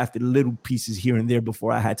only drafted little pieces here and there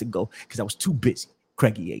before I had to go because I was too busy.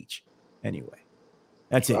 Craigie H. Anyway,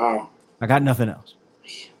 that's it. I got nothing else.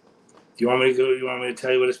 Do you want me to go? You want me to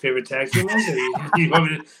tell you what his favorite tag team is? Or you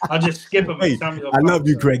want me to, I'll just skip him. Hey, I love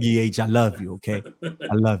you, Craigie H. I love you. Okay.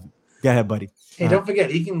 I love you. Go ahead, buddy. Hey, don't forget,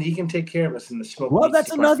 he can take care of us in the smoke. Well, that's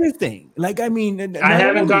another thing. Like, I mean, I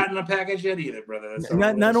haven't gotten a package yet either, brother.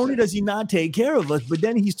 Not only does he not take care of us, but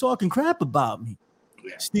then he's talking crap about me,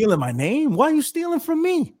 stealing my name. Why are you stealing from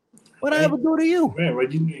me? What I ever do to you?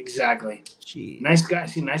 Right, exactly. Jeez. Nice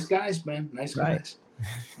guys. See, nice guys, man. Nice guys.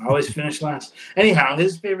 Always finish last. Anyhow,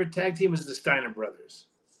 his favorite tag team is the Steiner Brothers.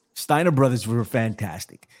 Steiner Brothers were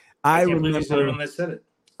fantastic. I can't believe he's the one that said it.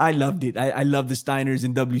 I loved it. I love the Steiners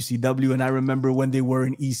in WCW. And I remember when they were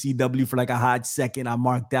in ECW for like a hot second, I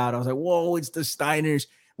marked out. I was like, whoa, it's the Steiners.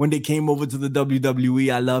 When they came over to the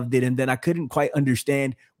WWE, I loved it. And then I couldn't quite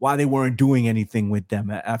understand why they weren't doing anything with them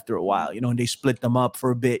after a while, and they split them up for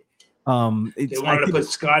a bit. They wanted to put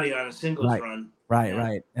Scotty on a singles run.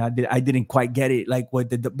 Right. I didn't quite get it. Like but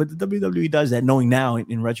the WWE does that, knowing now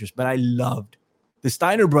in retrospect. But I loved the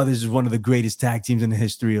Steiner Brothers is one of the greatest tag teams in the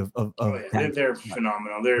history of they're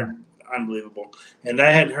phenomenal. They're unbelievable. And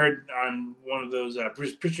I had heard on one of those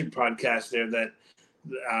Bruce Pritchard podcasts there that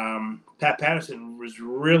Pat Patterson was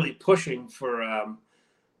really pushing for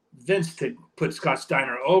Vince to put Scott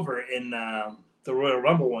Steiner over in the Royal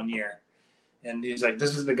Rumble one year. And he's like,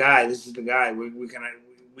 this is the guy.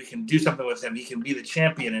 We can do something with him. He can be the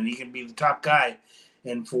champion and he can be the top guy.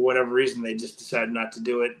 And for whatever reason, they just decided not to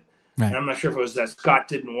do it. Right. And I'm not sure if it was that Scott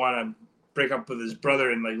didn't want to break up with his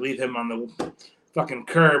brother and like leave him on the fucking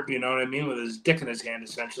curb, you know what I mean, with his dick in his hand,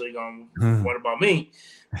 essentially going, what about me?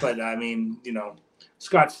 But I mean,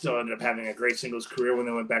 Scott still ended up having a great singles career when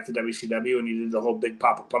they went back to WCW, and he did the whole Big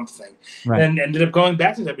Papa Pump thing. Right. And ended up going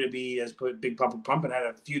back to WWE as Big Papa Pump and had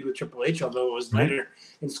a feud with Triple H, although it was later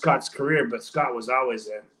in Scott's career. But Scott was always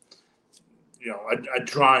a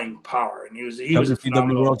drawing power, and he was a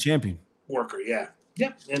phenomenal world champion worker.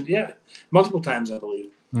 Multiple times, I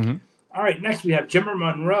believe. Mm-hmm. All right, next we have Jimmer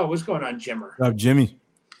Monroe. What's going on, Jimmer? What's up, Jimmy?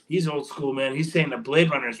 He's old school, man. He's saying the Blade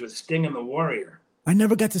Runners with Sting and the Warrior. I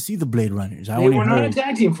never got to see the Blade Runners. They were not a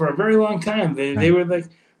tag team for a very long time. They were like,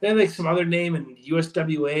 they had like some other name in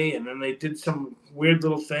USWA, and then they did some weird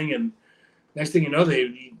little thing, and next thing you know,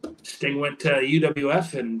 Sting went to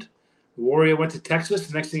UWF, and the Warrior went to Texas.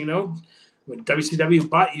 The next thing you know, when WCW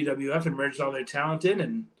bought UWF and merged all their talent in,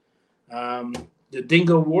 and the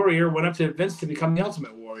Dingo Warrior went up to Vince to become the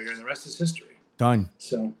Ultimate Warrior, and the rest is history. Done.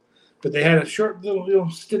 So, but they had a short little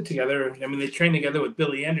stint together. I mean, they trained together with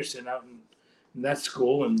Billy Anderson out in that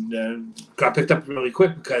school, and got picked up really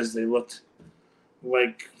quick because they looked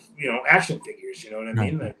like action figures. You know what I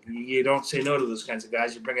mean? Like, you don't say no to those kinds of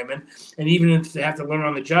guys. You bring them in, and even if they have to learn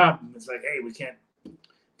on the job, it's like, hey, we can't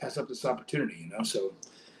pass up this opportunity. So,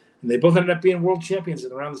 and they both ended up being world champions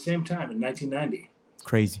at around the same time in 1990.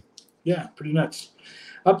 Crazy. Yeah, pretty nuts.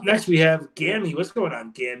 Up next, we have Gammy. What's going on,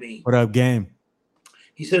 Gammy? What up, Game?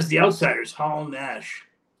 He says the Outsiders, Hall and Nash.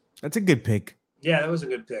 That's a good pick. Yeah, that was a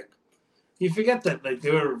good pick. You forget that like they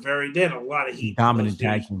had a lot of heat. Dominant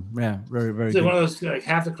tag team. Yeah, very, very it's good. Like one of those like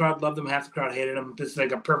half the crowd loved them, half the crowd hated them. This is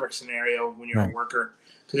like a perfect scenario when you're a worker,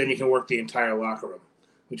 because then you can work the entire locker room,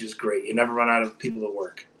 which is great. You never run out of people to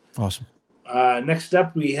work. Awesome. Next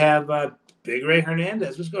up, we have Big Ray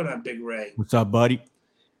Hernandez. What's going on, Big Ray? What's up, buddy?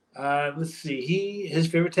 Let's see. His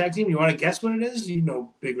favorite tag team. You want to guess what it is? You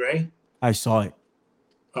know Big Ray. I saw it.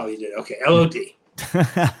 Oh, you did. Okay, LOD.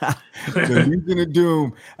 The Legion of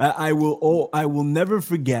Doom. I will never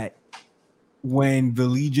forget when the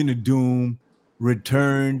Legion of Doom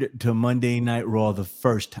returned to Monday Night Raw the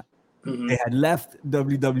first time. Mm-hmm. They had left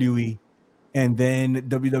WWE, and then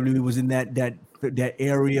WWE was in that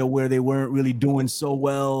area where they weren't really doing so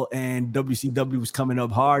well, and WCW was coming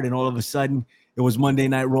up hard, and all of a sudden it was Monday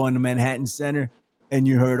Night Raw in the Manhattan Center, and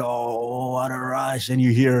you heard, "Oh, what a rush," and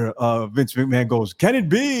you hear Vince McMahon goes, "Can it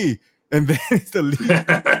be?" And then it's the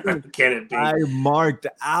Legion. Can it be? I marked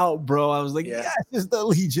out, bro. I was like, yes, it's the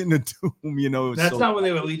Legion of Doom. You know, that's not when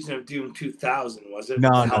they were Legion of Doom 2000, was it?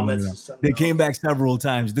 No. They came back several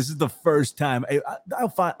times. This is the first time.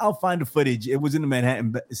 I'll find the footage. It was in the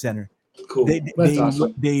Manhattan Center. Cool. That's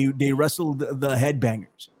awesome. They wrestled the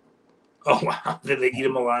Headbangers. Oh wow! Did they eat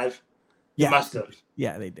them alive? Yeah, they must have.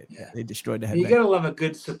 Yeah, they did. Yeah, they destroyed the Headbangers. You gotta love a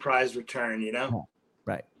good surprise return, you know? Oh,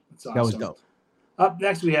 right. That's awesome. That was dope. Up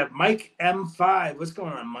next, we have Mike M5. What's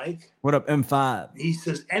going on, Mike? What up, M5? He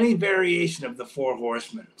says any variation of the Four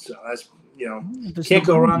Horsemen. So that's, can't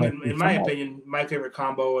go wrong. In my opinion, my favorite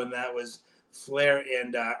combo, and that was Flair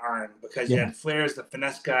and Arn, because you had Flair as the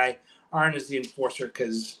finesse guy, Arn is the enforcer,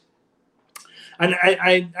 because and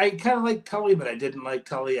I kind of like Tully, but I didn't like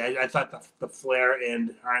Tully. I thought the Flair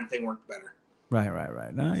and Arn thing worked better.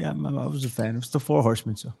 Right. No, yeah, I was a fan. It was the Four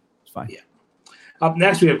Horsemen, so it's fine. Yeah. Up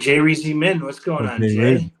next, we have Jay Reezy Min. What's going on,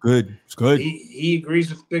 Jay? Good. It's good. He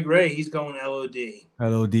agrees with Big Ray. He's going LOD.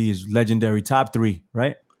 LOD is legendary. Top 3,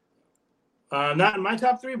 right? Not in my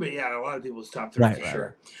top 3, but yeah, a lot of people's top 3 for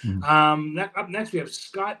sure. Mm-hmm. Up next, we have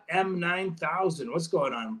Scott M9000. What's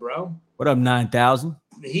going on, bro? What up, 9000?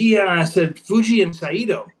 He said Fuji and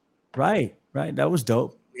Saito. Right. That was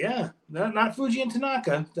dope. Yeah, not Fuji and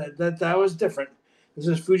Tanaka. That was different. This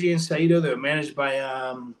is Fuji and Saito. They were managed by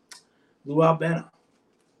Lou Albano.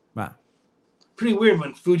 Wow. Pretty weird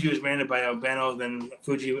when Fuji was managed by Albano, then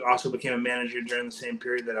Fuji also became a manager during the same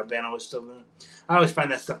period that Albano was still there. I always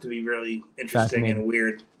find that stuff to be really interesting and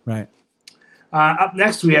weird. Right. Up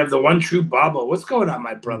next, we have the one true Bobo. What's going on,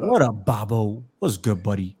 my brother? What up, Bobo? What's good,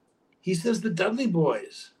 buddy? He says the Dudley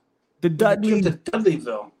boys. The Dudleys. To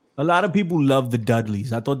Dudleyville. A lot of people love the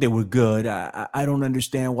Dudleys. I thought they were good. I don't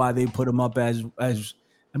understand why they put them up as.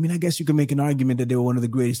 I mean, I guess you can make an argument that they were one of the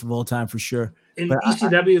greatest of all time for sure. In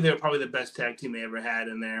ECW, they were probably the best tag team they ever had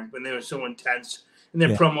in there. When they were so intense, and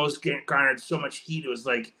their promos garnered so much heat, it was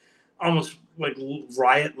like almost like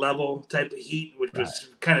riot level type of heat, which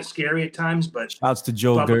was kind of scary at times. But shouts to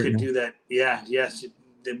Joe Bubba could do that. Yeah, yes,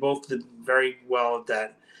 they both did very well at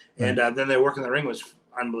that. And then their work in the ring was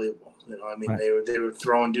unbelievable. I mean, they were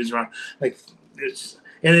throwing dudes around like it's,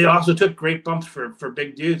 and they also took great bumps for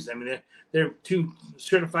big dudes. I mean, they're two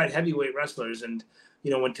certified heavyweight wrestlers, and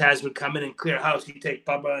when Taz would come in and clear house, he'd take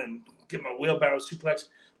Bubba and give him a wheelbarrow suplex.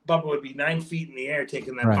 Bubba would be 9 feet in the air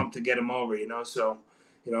taking that bump to get him over. So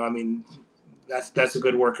I mean, that's a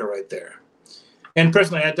good worker right there. And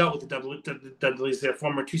personally, I dealt with the Dudleys. They're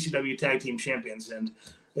former 2CW tag team champions, and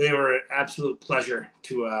they were an absolute pleasure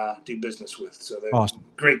to do business with. So they're awesome.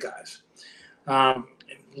 Great guys.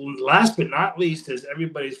 Last but not least is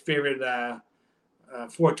everybody's favorite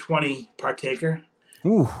 420 partaker.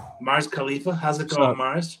 Ooh. Mars Khalifa. How's it going,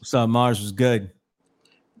 Mars? What's up? Mars was good.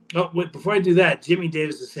 Oh, wait, before I do that, Jimmy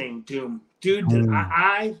Davis is saying Doom. Dude,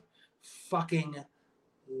 I fucking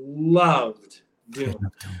loved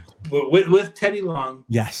Doom. With Teddy Long.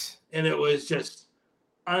 Yes. And it was just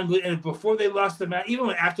unbelievable. And before they lost the mask, even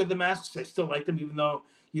after the masks, I still liked them, even though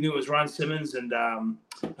you knew it was Ron Simmons and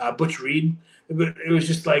Butch Reed. It was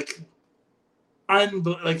just like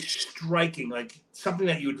striking, like something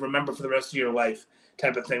that you would remember for the rest of your life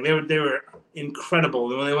type of thing. They were incredible.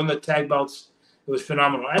 When they won the tag belts, it was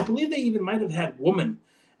phenomenal. I believe they even might have had Woman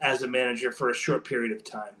as a manager for a short period of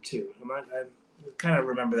time too. I kind of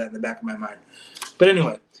remember that in the back of my mind. But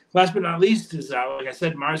anyway, last but not least is like I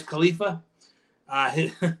said, Mars Khalifa.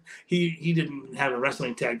 He didn't have a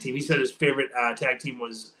wrestling tag team. He said his favorite tag team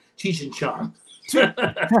was Cheech and Chong. So,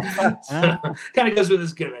 kind of goes with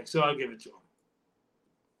his gimmick, so I'll give it to him.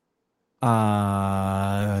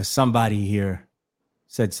 Somebody here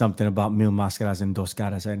said something about Mil Máscaras and Dos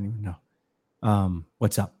Caras. I didn't even know.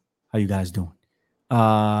 What's up? How you guys doing?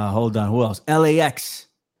 Hold on. Who else? LAX.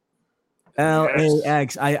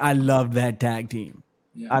 LAX. I love that tag team.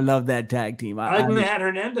 Yeah. I love that tag team. I like when they had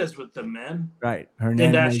Hernandez with them, man. Right.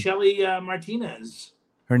 And Shelly Martinez.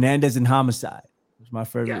 Hernandez and Homicide was my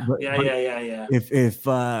favorite. Yeah.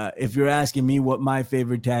 If you're asking me what my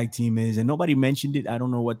favorite tag team is, and nobody mentioned it, I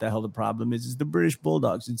don't know what the hell the problem is. It's the British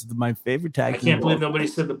Bulldogs. It's my favorite tag team. I can't believe nobody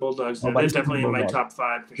said the Bulldogs. They're definitely in my top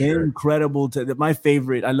 5 for sure. Incredible. My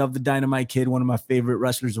favorite. I love the Dynamite Kid, one of my favorite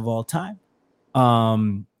wrestlers of all time.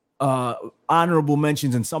 Honorable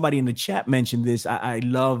mentions, and somebody in the chat mentioned this. I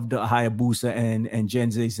loved Hayabusa and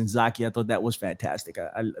Jensei Senzaki. I thought that was fantastic.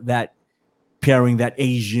 That pairing, that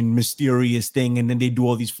Asian mysterious thing, and then they do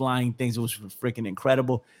all these flying things. It was freaking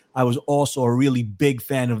incredible. I was also a really big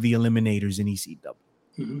fan of the Eliminators in ECW.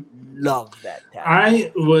 Mm-hmm. Love that tag.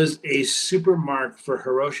 I was a super mark for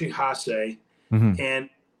Hiroshi Hase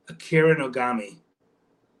and Akira Nogami,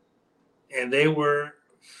 and they were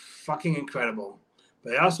fucking incredible.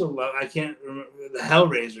 But I also love, I can't remember, the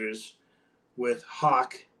Hellraisers with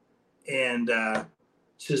Hawk and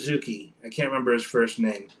Suzuki. I can't remember his first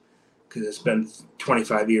name because it's been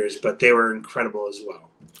 25 years, but they were incredible as well.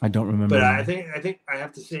 I don't remember. But I think I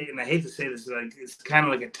have to say, and I hate to say this, like it's kind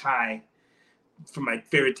of like a tie for my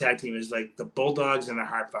favorite tag team is like the Bulldogs and the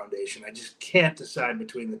Hart Foundation. I just can't decide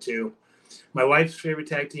between the two. My wife's favorite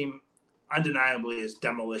tag team, undeniably, is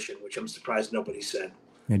Demolition, which I'm surprised nobody said.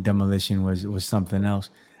 Yeah, Demolition was something else.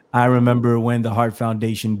 I remember when the Hart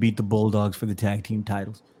Foundation beat the Bulldogs for the tag team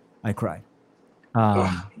titles. I cried.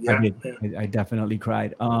 I did. Yeah. I definitely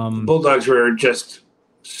cried. The Bulldogs were just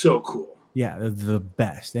so cool. Yeah, they're the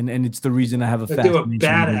best, and it's the reason I have a they were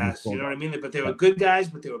badass. You know what I mean? But they were good guys,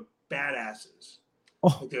 but they were badasses.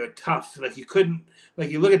 Oh, like they were tough. Like you couldn't, like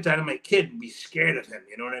you look at Dynamite Kid and be scared of him.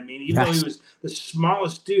 You know what I mean? Even though he was the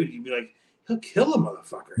smallest dude, you'd be like, he'll kill a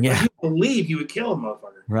motherfucker. Yeah, like, you believe he would kill a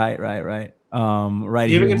motherfucker. Right. Right.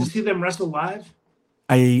 You ever get to see them wrestle live?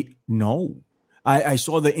 No. I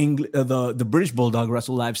saw the British Bulldog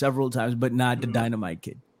wrestle live several times, but not the Dynamite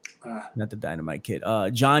Kid. Not the Dynamite Kid.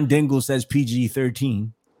 John Dingle says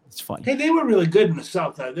PG-13. It's funny. Hey, they were really good in the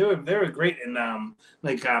South. They were great in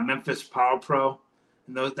Memphis Power Pro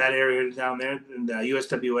and that area down there in the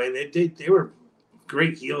USWA. They were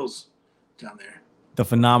great heels down there. The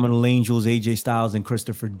Phenomenal Angels, AJ Styles and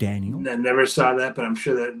Christopher Daniel. I never saw that, but I'm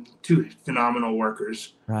sure that two phenomenal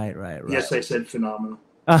workers. Right. Yes, I said phenomenal.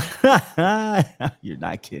 You're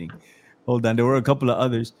not kidding. Hold on. There were a couple of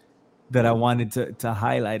others that I wanted to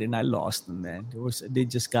highlight, and I lost them, man. They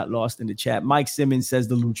just got lost in the chat. Mike Simmons says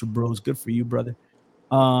the Lucha Bros. Good for you, brother.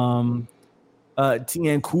 TN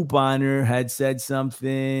Couponer had said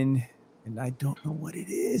something, and I don't know what it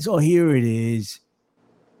is. Oh, here it is.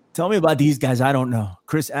 Tell me about these guys. I don't know.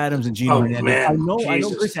 Chris Adams and Gino Hernandez. Man. I know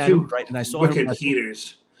Chris Adams, right? And I saw him.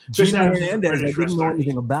 Heaters. Gino Hernandez, I didn't know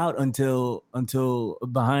anything about until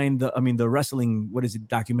behind the wrestling. What is it?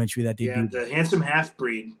 Documentary that they did. The Handsome Half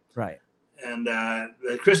Breed. Right. And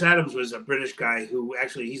Chris Adams was a British guy who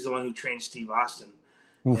actually he's the one who trained Steve Austin.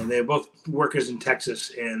 Oof. And they're both workers in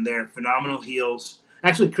Texas, and they're phenomenal heels.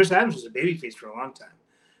 Actually, Chris Adams was a babyface for a long time.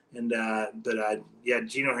 And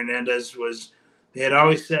Gino Hernandez was. They had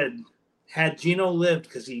always said, had Gino lived,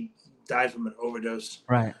 because he died from an overdose.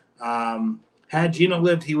 Right. Had Gino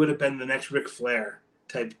lived, he would have been the next Ric Flair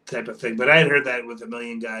type of thing. But I had heard that with a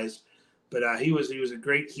million guys. But he was a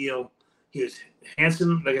great heel. He was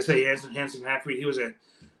handsome, like I say, handsome half-breed. He was a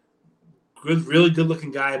really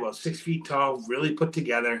good-looking guy, about 6 feet tall, really put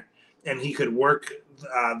together, and he could work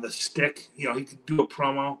the stick. You know, he could do a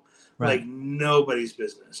promo like nobody's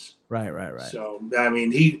business. Right. So I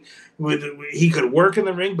mean, he could work in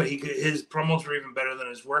the ring, but his promos were even better than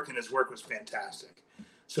his work, and his work was fantastic.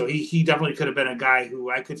 So he definitely could have been a guy who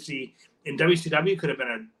I could see in WCW could have been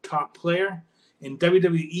a top player. In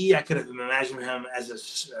WWE, I could have imagined him as a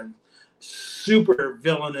super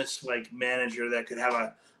villainous like manager that could have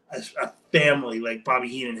a family like Bobby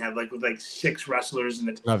Heenan had, like with like 6 wrestlers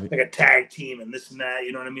and like a tag team and this and that.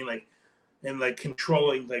 You know what I mean? And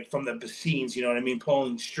controlling like from the scenes, you know what I mean?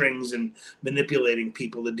 Pulling strings and manipulating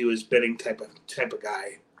people to do his bidding type of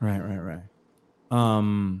guy. Right.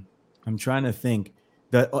 I'm trying to think.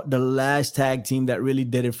 The last tag team that really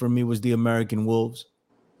did it for me was the American Wolves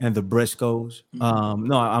and the Briscoes. Mm-hmm.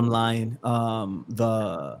 No, I'm lying.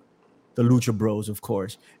 The Lucha Bros, of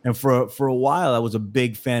course. And for a while, I was a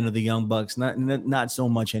big fan of the Young Bucks. Not so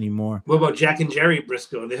much anymore. What about Jack and Jerry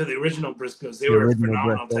Briscoe? They were the original Briscoes. They were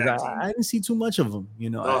phenomenal tag team. I didn't see too much of them, you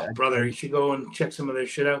know. Brother, you should go and check some of their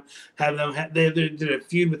shit out. They did a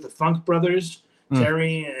feud with the Funk Brothers,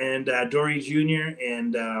 Terry and Dory Jr.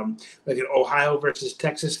 and like an Ohio versus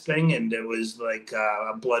Texas thing, and it was like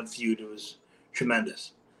a blood feud. It was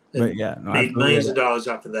tremendous. But yeah, no, made millions of dollars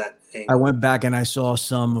off of that angle. I went back and I saw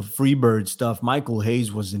some Freebird stuff. Michael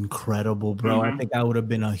Hayes was incredible, bro. I think I would have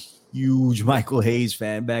been a huge Michael Hayes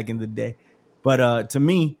fan back in the day. But to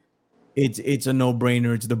me, it's a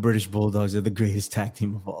no-brainer. It's the British Bulldogs. They're the greatest tag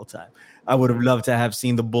team of all time. I would have loved to have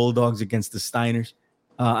seen the Bulldogs against the Steiners.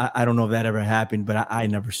 I don't know if that ever happened, but I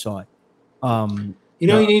never saw it. You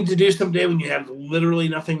know, you need to do someday when you have literally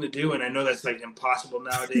nothing to do, and I know that's like impossible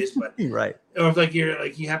nowadays. But right, or if like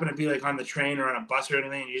you happen to be like on the train or on a bus or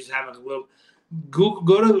anything, and you just have a little go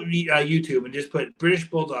to YouTube and just put British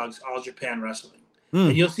Bulldogs All Japan Wrestling,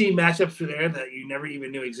 and you'll see matchups for there that you never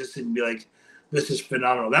even knew existed, and be like, this is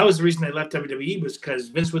phenomenal. That was the reason they left WWE, was because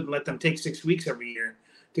Vince wouldn't let them take 6 weeks every year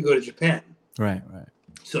to go to Japan. Right.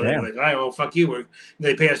 So they're like, all right, well, fuck you.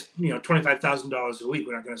 They pay us, $25,000 a week.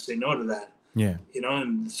 We're not going to say no to that. Yeah.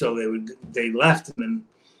 And so they left, and then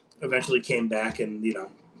eventually came back and,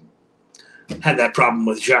 had that problem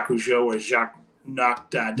with Jacques Rougeau, where Jacques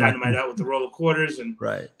knocked Dynamite out with the roll of quarters, and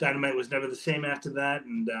Dynamite was never the same after that.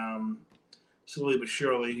 And slowly but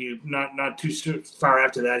surely, he not too far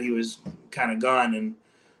after that, he was kind of gone. And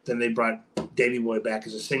then they brought Davey Boy back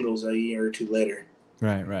as a singles a year or two later.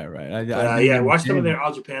 Right. Watch some of their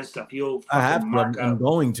All Japan stuff. You'll I'm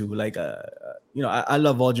going to I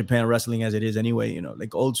love All Japan wrestling as it is anyway.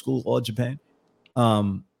 Like old school All Japan.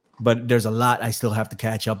 But there's a lot I still have to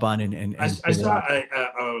catch up on. And I saw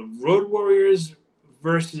a Road Warriors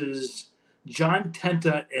versus John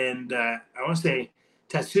Tenta and I want to say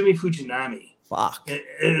Tatsumi Fujinami. Fuck.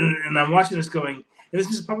 And I'm watching this going, and this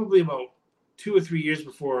is probably about 2 or 3 years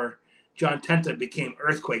before John Tenta became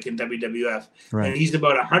Earthquake in WWF. Right. And he's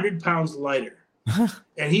about 100 pounds lighter.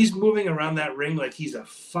 And he's moving around that ring like he's a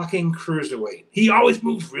fucking cruiserweight. He always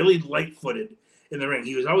moves really light-footed in the ring.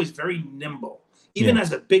 He was always very nimble, even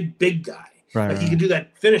as a big guy. Right, he could do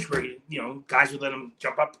that finish where guys would let him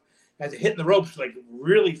jump up as hitting the ropes like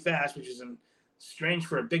really fast, which is strange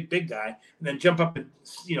for a big guy, and then jump up and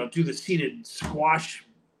do the seated squash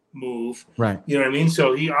move. Right. You know what I mean?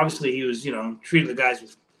 So he was treating the guys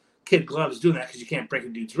with kid gloves doing that, because you can't break a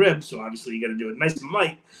dude's ribs. So obviously you got to do it nice and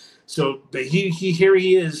light. So but here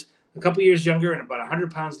he is, a couple years younger and about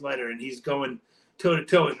 100 pounds lighter, and he's going toe to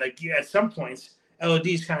toe. And at some points,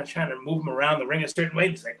 LOD's kind of trying to move him around the ring a certain way.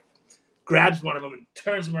 And he's like, grabs one of them and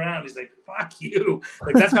turns him around. He's like, "Fuck you!"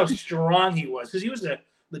 Like that's how strong he was, because he was a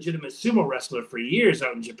legitimate sumo wrestler for years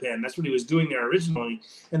out in Japan. That's what he was doing there originally,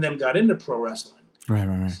 and then got into pro wrestling.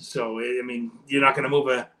 Right. So I mean, you're not going to move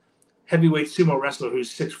a heavyweight sumo wrestler who's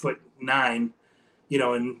 6'9",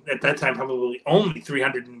 and at that time probably only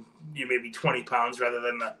 300 and maybe 20 pounds rather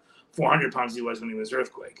than the 400 pounds he was when he was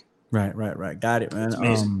Earthquake. Right. Got it, man. It's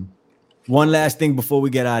amazing. One last thing before we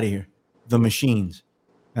get out of here: the Machines.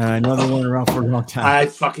 Another one around for a long time. I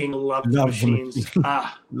fucking love the Machines.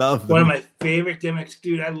 Love them. One of my favorite gimmicks,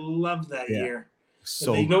 dude. I love that year.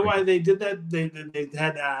 So you know why they did that? They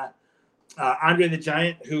had Andre the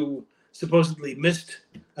Giant, who supposedly missed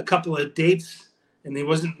a couple of dates, and he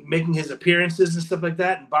wasn't making his appearances and stuff like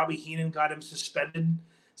that. And Bobby Heenan got him suspended.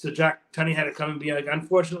 So Jack Tunney had to come and be like,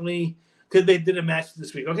 unfortunately, because they did a match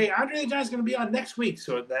this week. Okay, Andre the Giant's going to be on next week.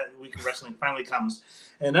 So that week of wrestling finally comes.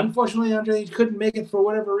 And unfortunately, Andre couldn't make it for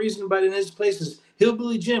whatever reason, but in his place is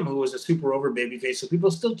Hillbilly Jim, who was a super over babyface. So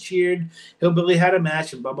people still cheered. Hillbilly had a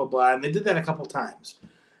match and blah, blah, blah. And they did that a couple times.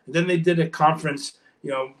 And then they did a conference,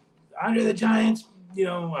 Andre the Giant,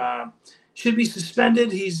 should be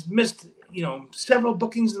suspended. He's missed, several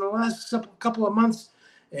bookings in the last couple of months.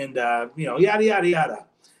 And, yada, yada, yada.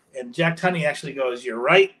 And Jack Tunney actually goes, "You're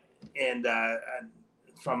right. And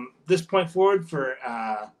from this point forward, for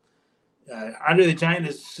Andre the Giant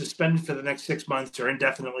is suspended for the next 6 months or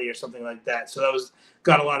indefinitely or something like that." So that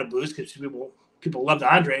got a lot of booze, because people loved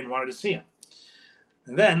Andre and wanted to see him.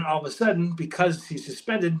 And then all of a sudden, because he's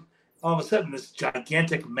suspended, all of a sudden this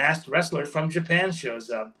gigantic masked wrestler from Japan shows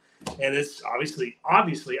up, and it's obviously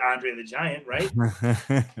Andre the Giant, right? Right.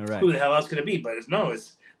 Who the hell else could it be? But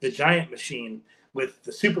it's the Giant Machine with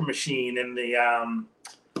the Super Machine and the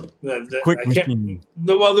Quick Machine.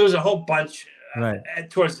 Well, there was a whole bunch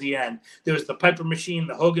towards the end. There was the Piper Machine,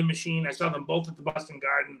 the Hogan Machine. I saw them both at the Boston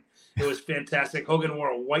Garden. It was fantastic. Hogan wore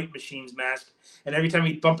a white Machine's mask, and every time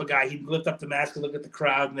he'd bump a guy, he'd lift up the mask and look at the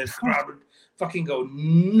crowd, and the crowd would fucking go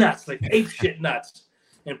nuts, like ape shit nuts.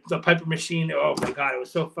 And the Piper Machine, oh my God, it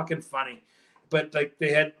was so fucking funny. But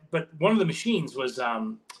one of the machines was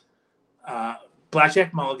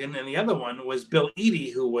Blackjack Mulligan, and the other one was Bill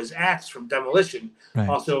Eadie, who was Axe from Demolition,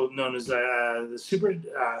 also known as the Super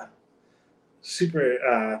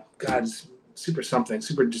something,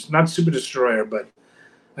 not Super Destroyer, but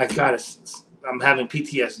I'm having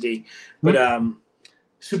PTSD. But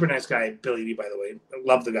Super nice guy, Billy D, by the way. I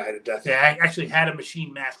love the guy to death. I actually had a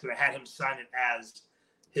Machine mask, and I had him sign it as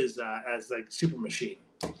his as like Super Machine.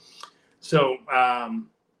 So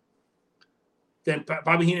then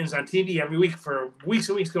Bobby Heenan's on TV every week for weeks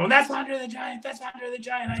and weeks going, that's Andre the Giant. That's Andre the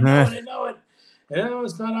Giant. I know it. I know it. No,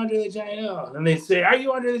 it's not Andre the Giant. No. And they say, are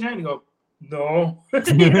you Andre the Giant? You go, no.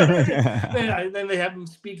 Then they have him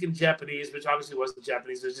speak in Japanese, which obviously wasn't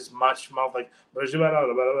Japanese. It was just much mouth like,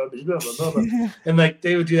 and like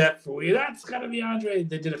they would do that for you. That's gotta be Andre.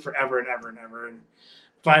 They did it forever and ever and ever. And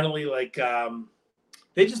finally, like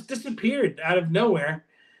they just disappeared out of nowhere.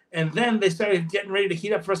 And then they started getting ready to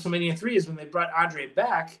heat up for WrestleMania 3 is when they brought Andre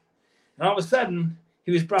back. And all of a sudden,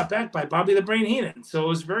 he was brought back by Bobby the Brain Heenan. So it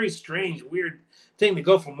was a very strange, weird thing to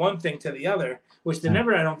go from one thing to the other, which they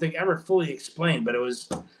never, I don't think, ever fully explained. But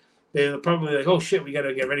they were probably like, oh, shit, we got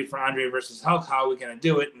to get ready for Andre versus Hulk. How are we going to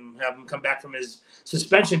do it? And have him come back from his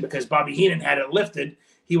suspension because Bobby Heenan had it lifted.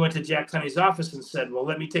 He went to Jack Tunney's office and said, well,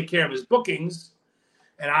 let me take care of his bookings,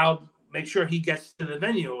 and I'll make sure he gets to the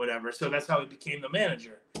venue or whatever. So that's how he became the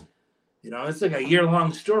manager. You know, it's like a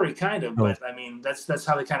year-long story, kind of, but I mean, that's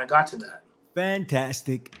how they kind of got to that.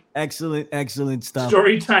 Fantastic. Excellent stuff.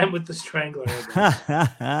 Story time with the Strangler.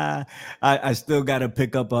 I still got to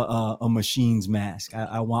pick up a Machines mask.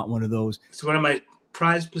 I want one of those. It's one of my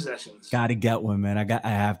prized possessions. Got to get one, man. I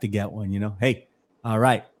have to get one, you know. Hey, all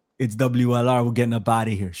right. It's WLR. We're getting up out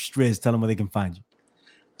of here. Striz, tell them where they can find you.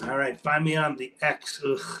 All right. Find me on the X.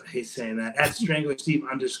 Ugh, I hate saying that. At Strangler Steve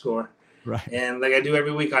 _. Right. And like I do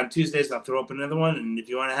every week on Tuesdays, I'll throw up another one. And if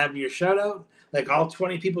you want to have your shout out, like all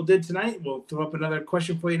 20 people did tonight, we'll throw up another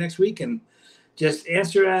question for you next week and just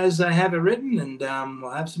answer as I have it written, and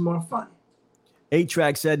we'll have some more fun.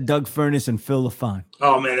 8-Track said Doug Furnace and Phil LaFon.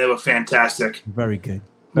 Oh, man, they were fantastic. Very good.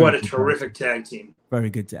 What a terrific tag team.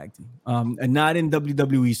 Very good tag team. And not in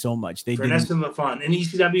WWE so much. Furnace and LaFon. In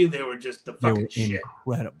ECW, they were just the fucking shit.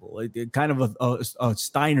 Incredible. It kind of a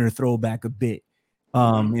Steiner throwback a bit.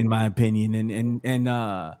 In my opinion,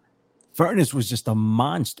 and Furnace was just a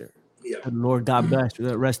monster. Yeah. Lord God bless.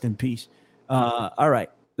 Rest in peace. All right,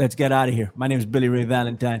 let's get out of here. My name is Billy Ray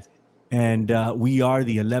Valentine, and we are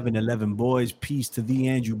the 1111 Boys. Peace to the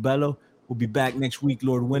Andrew Bello. We'll be back next week,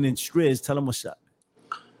 Lord Winning. Striz, tell them what's up.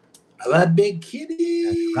 I love big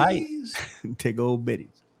kitties. That's right. Take old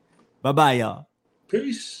biddies. Bye-bye, y'all.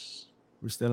 Peace. We're still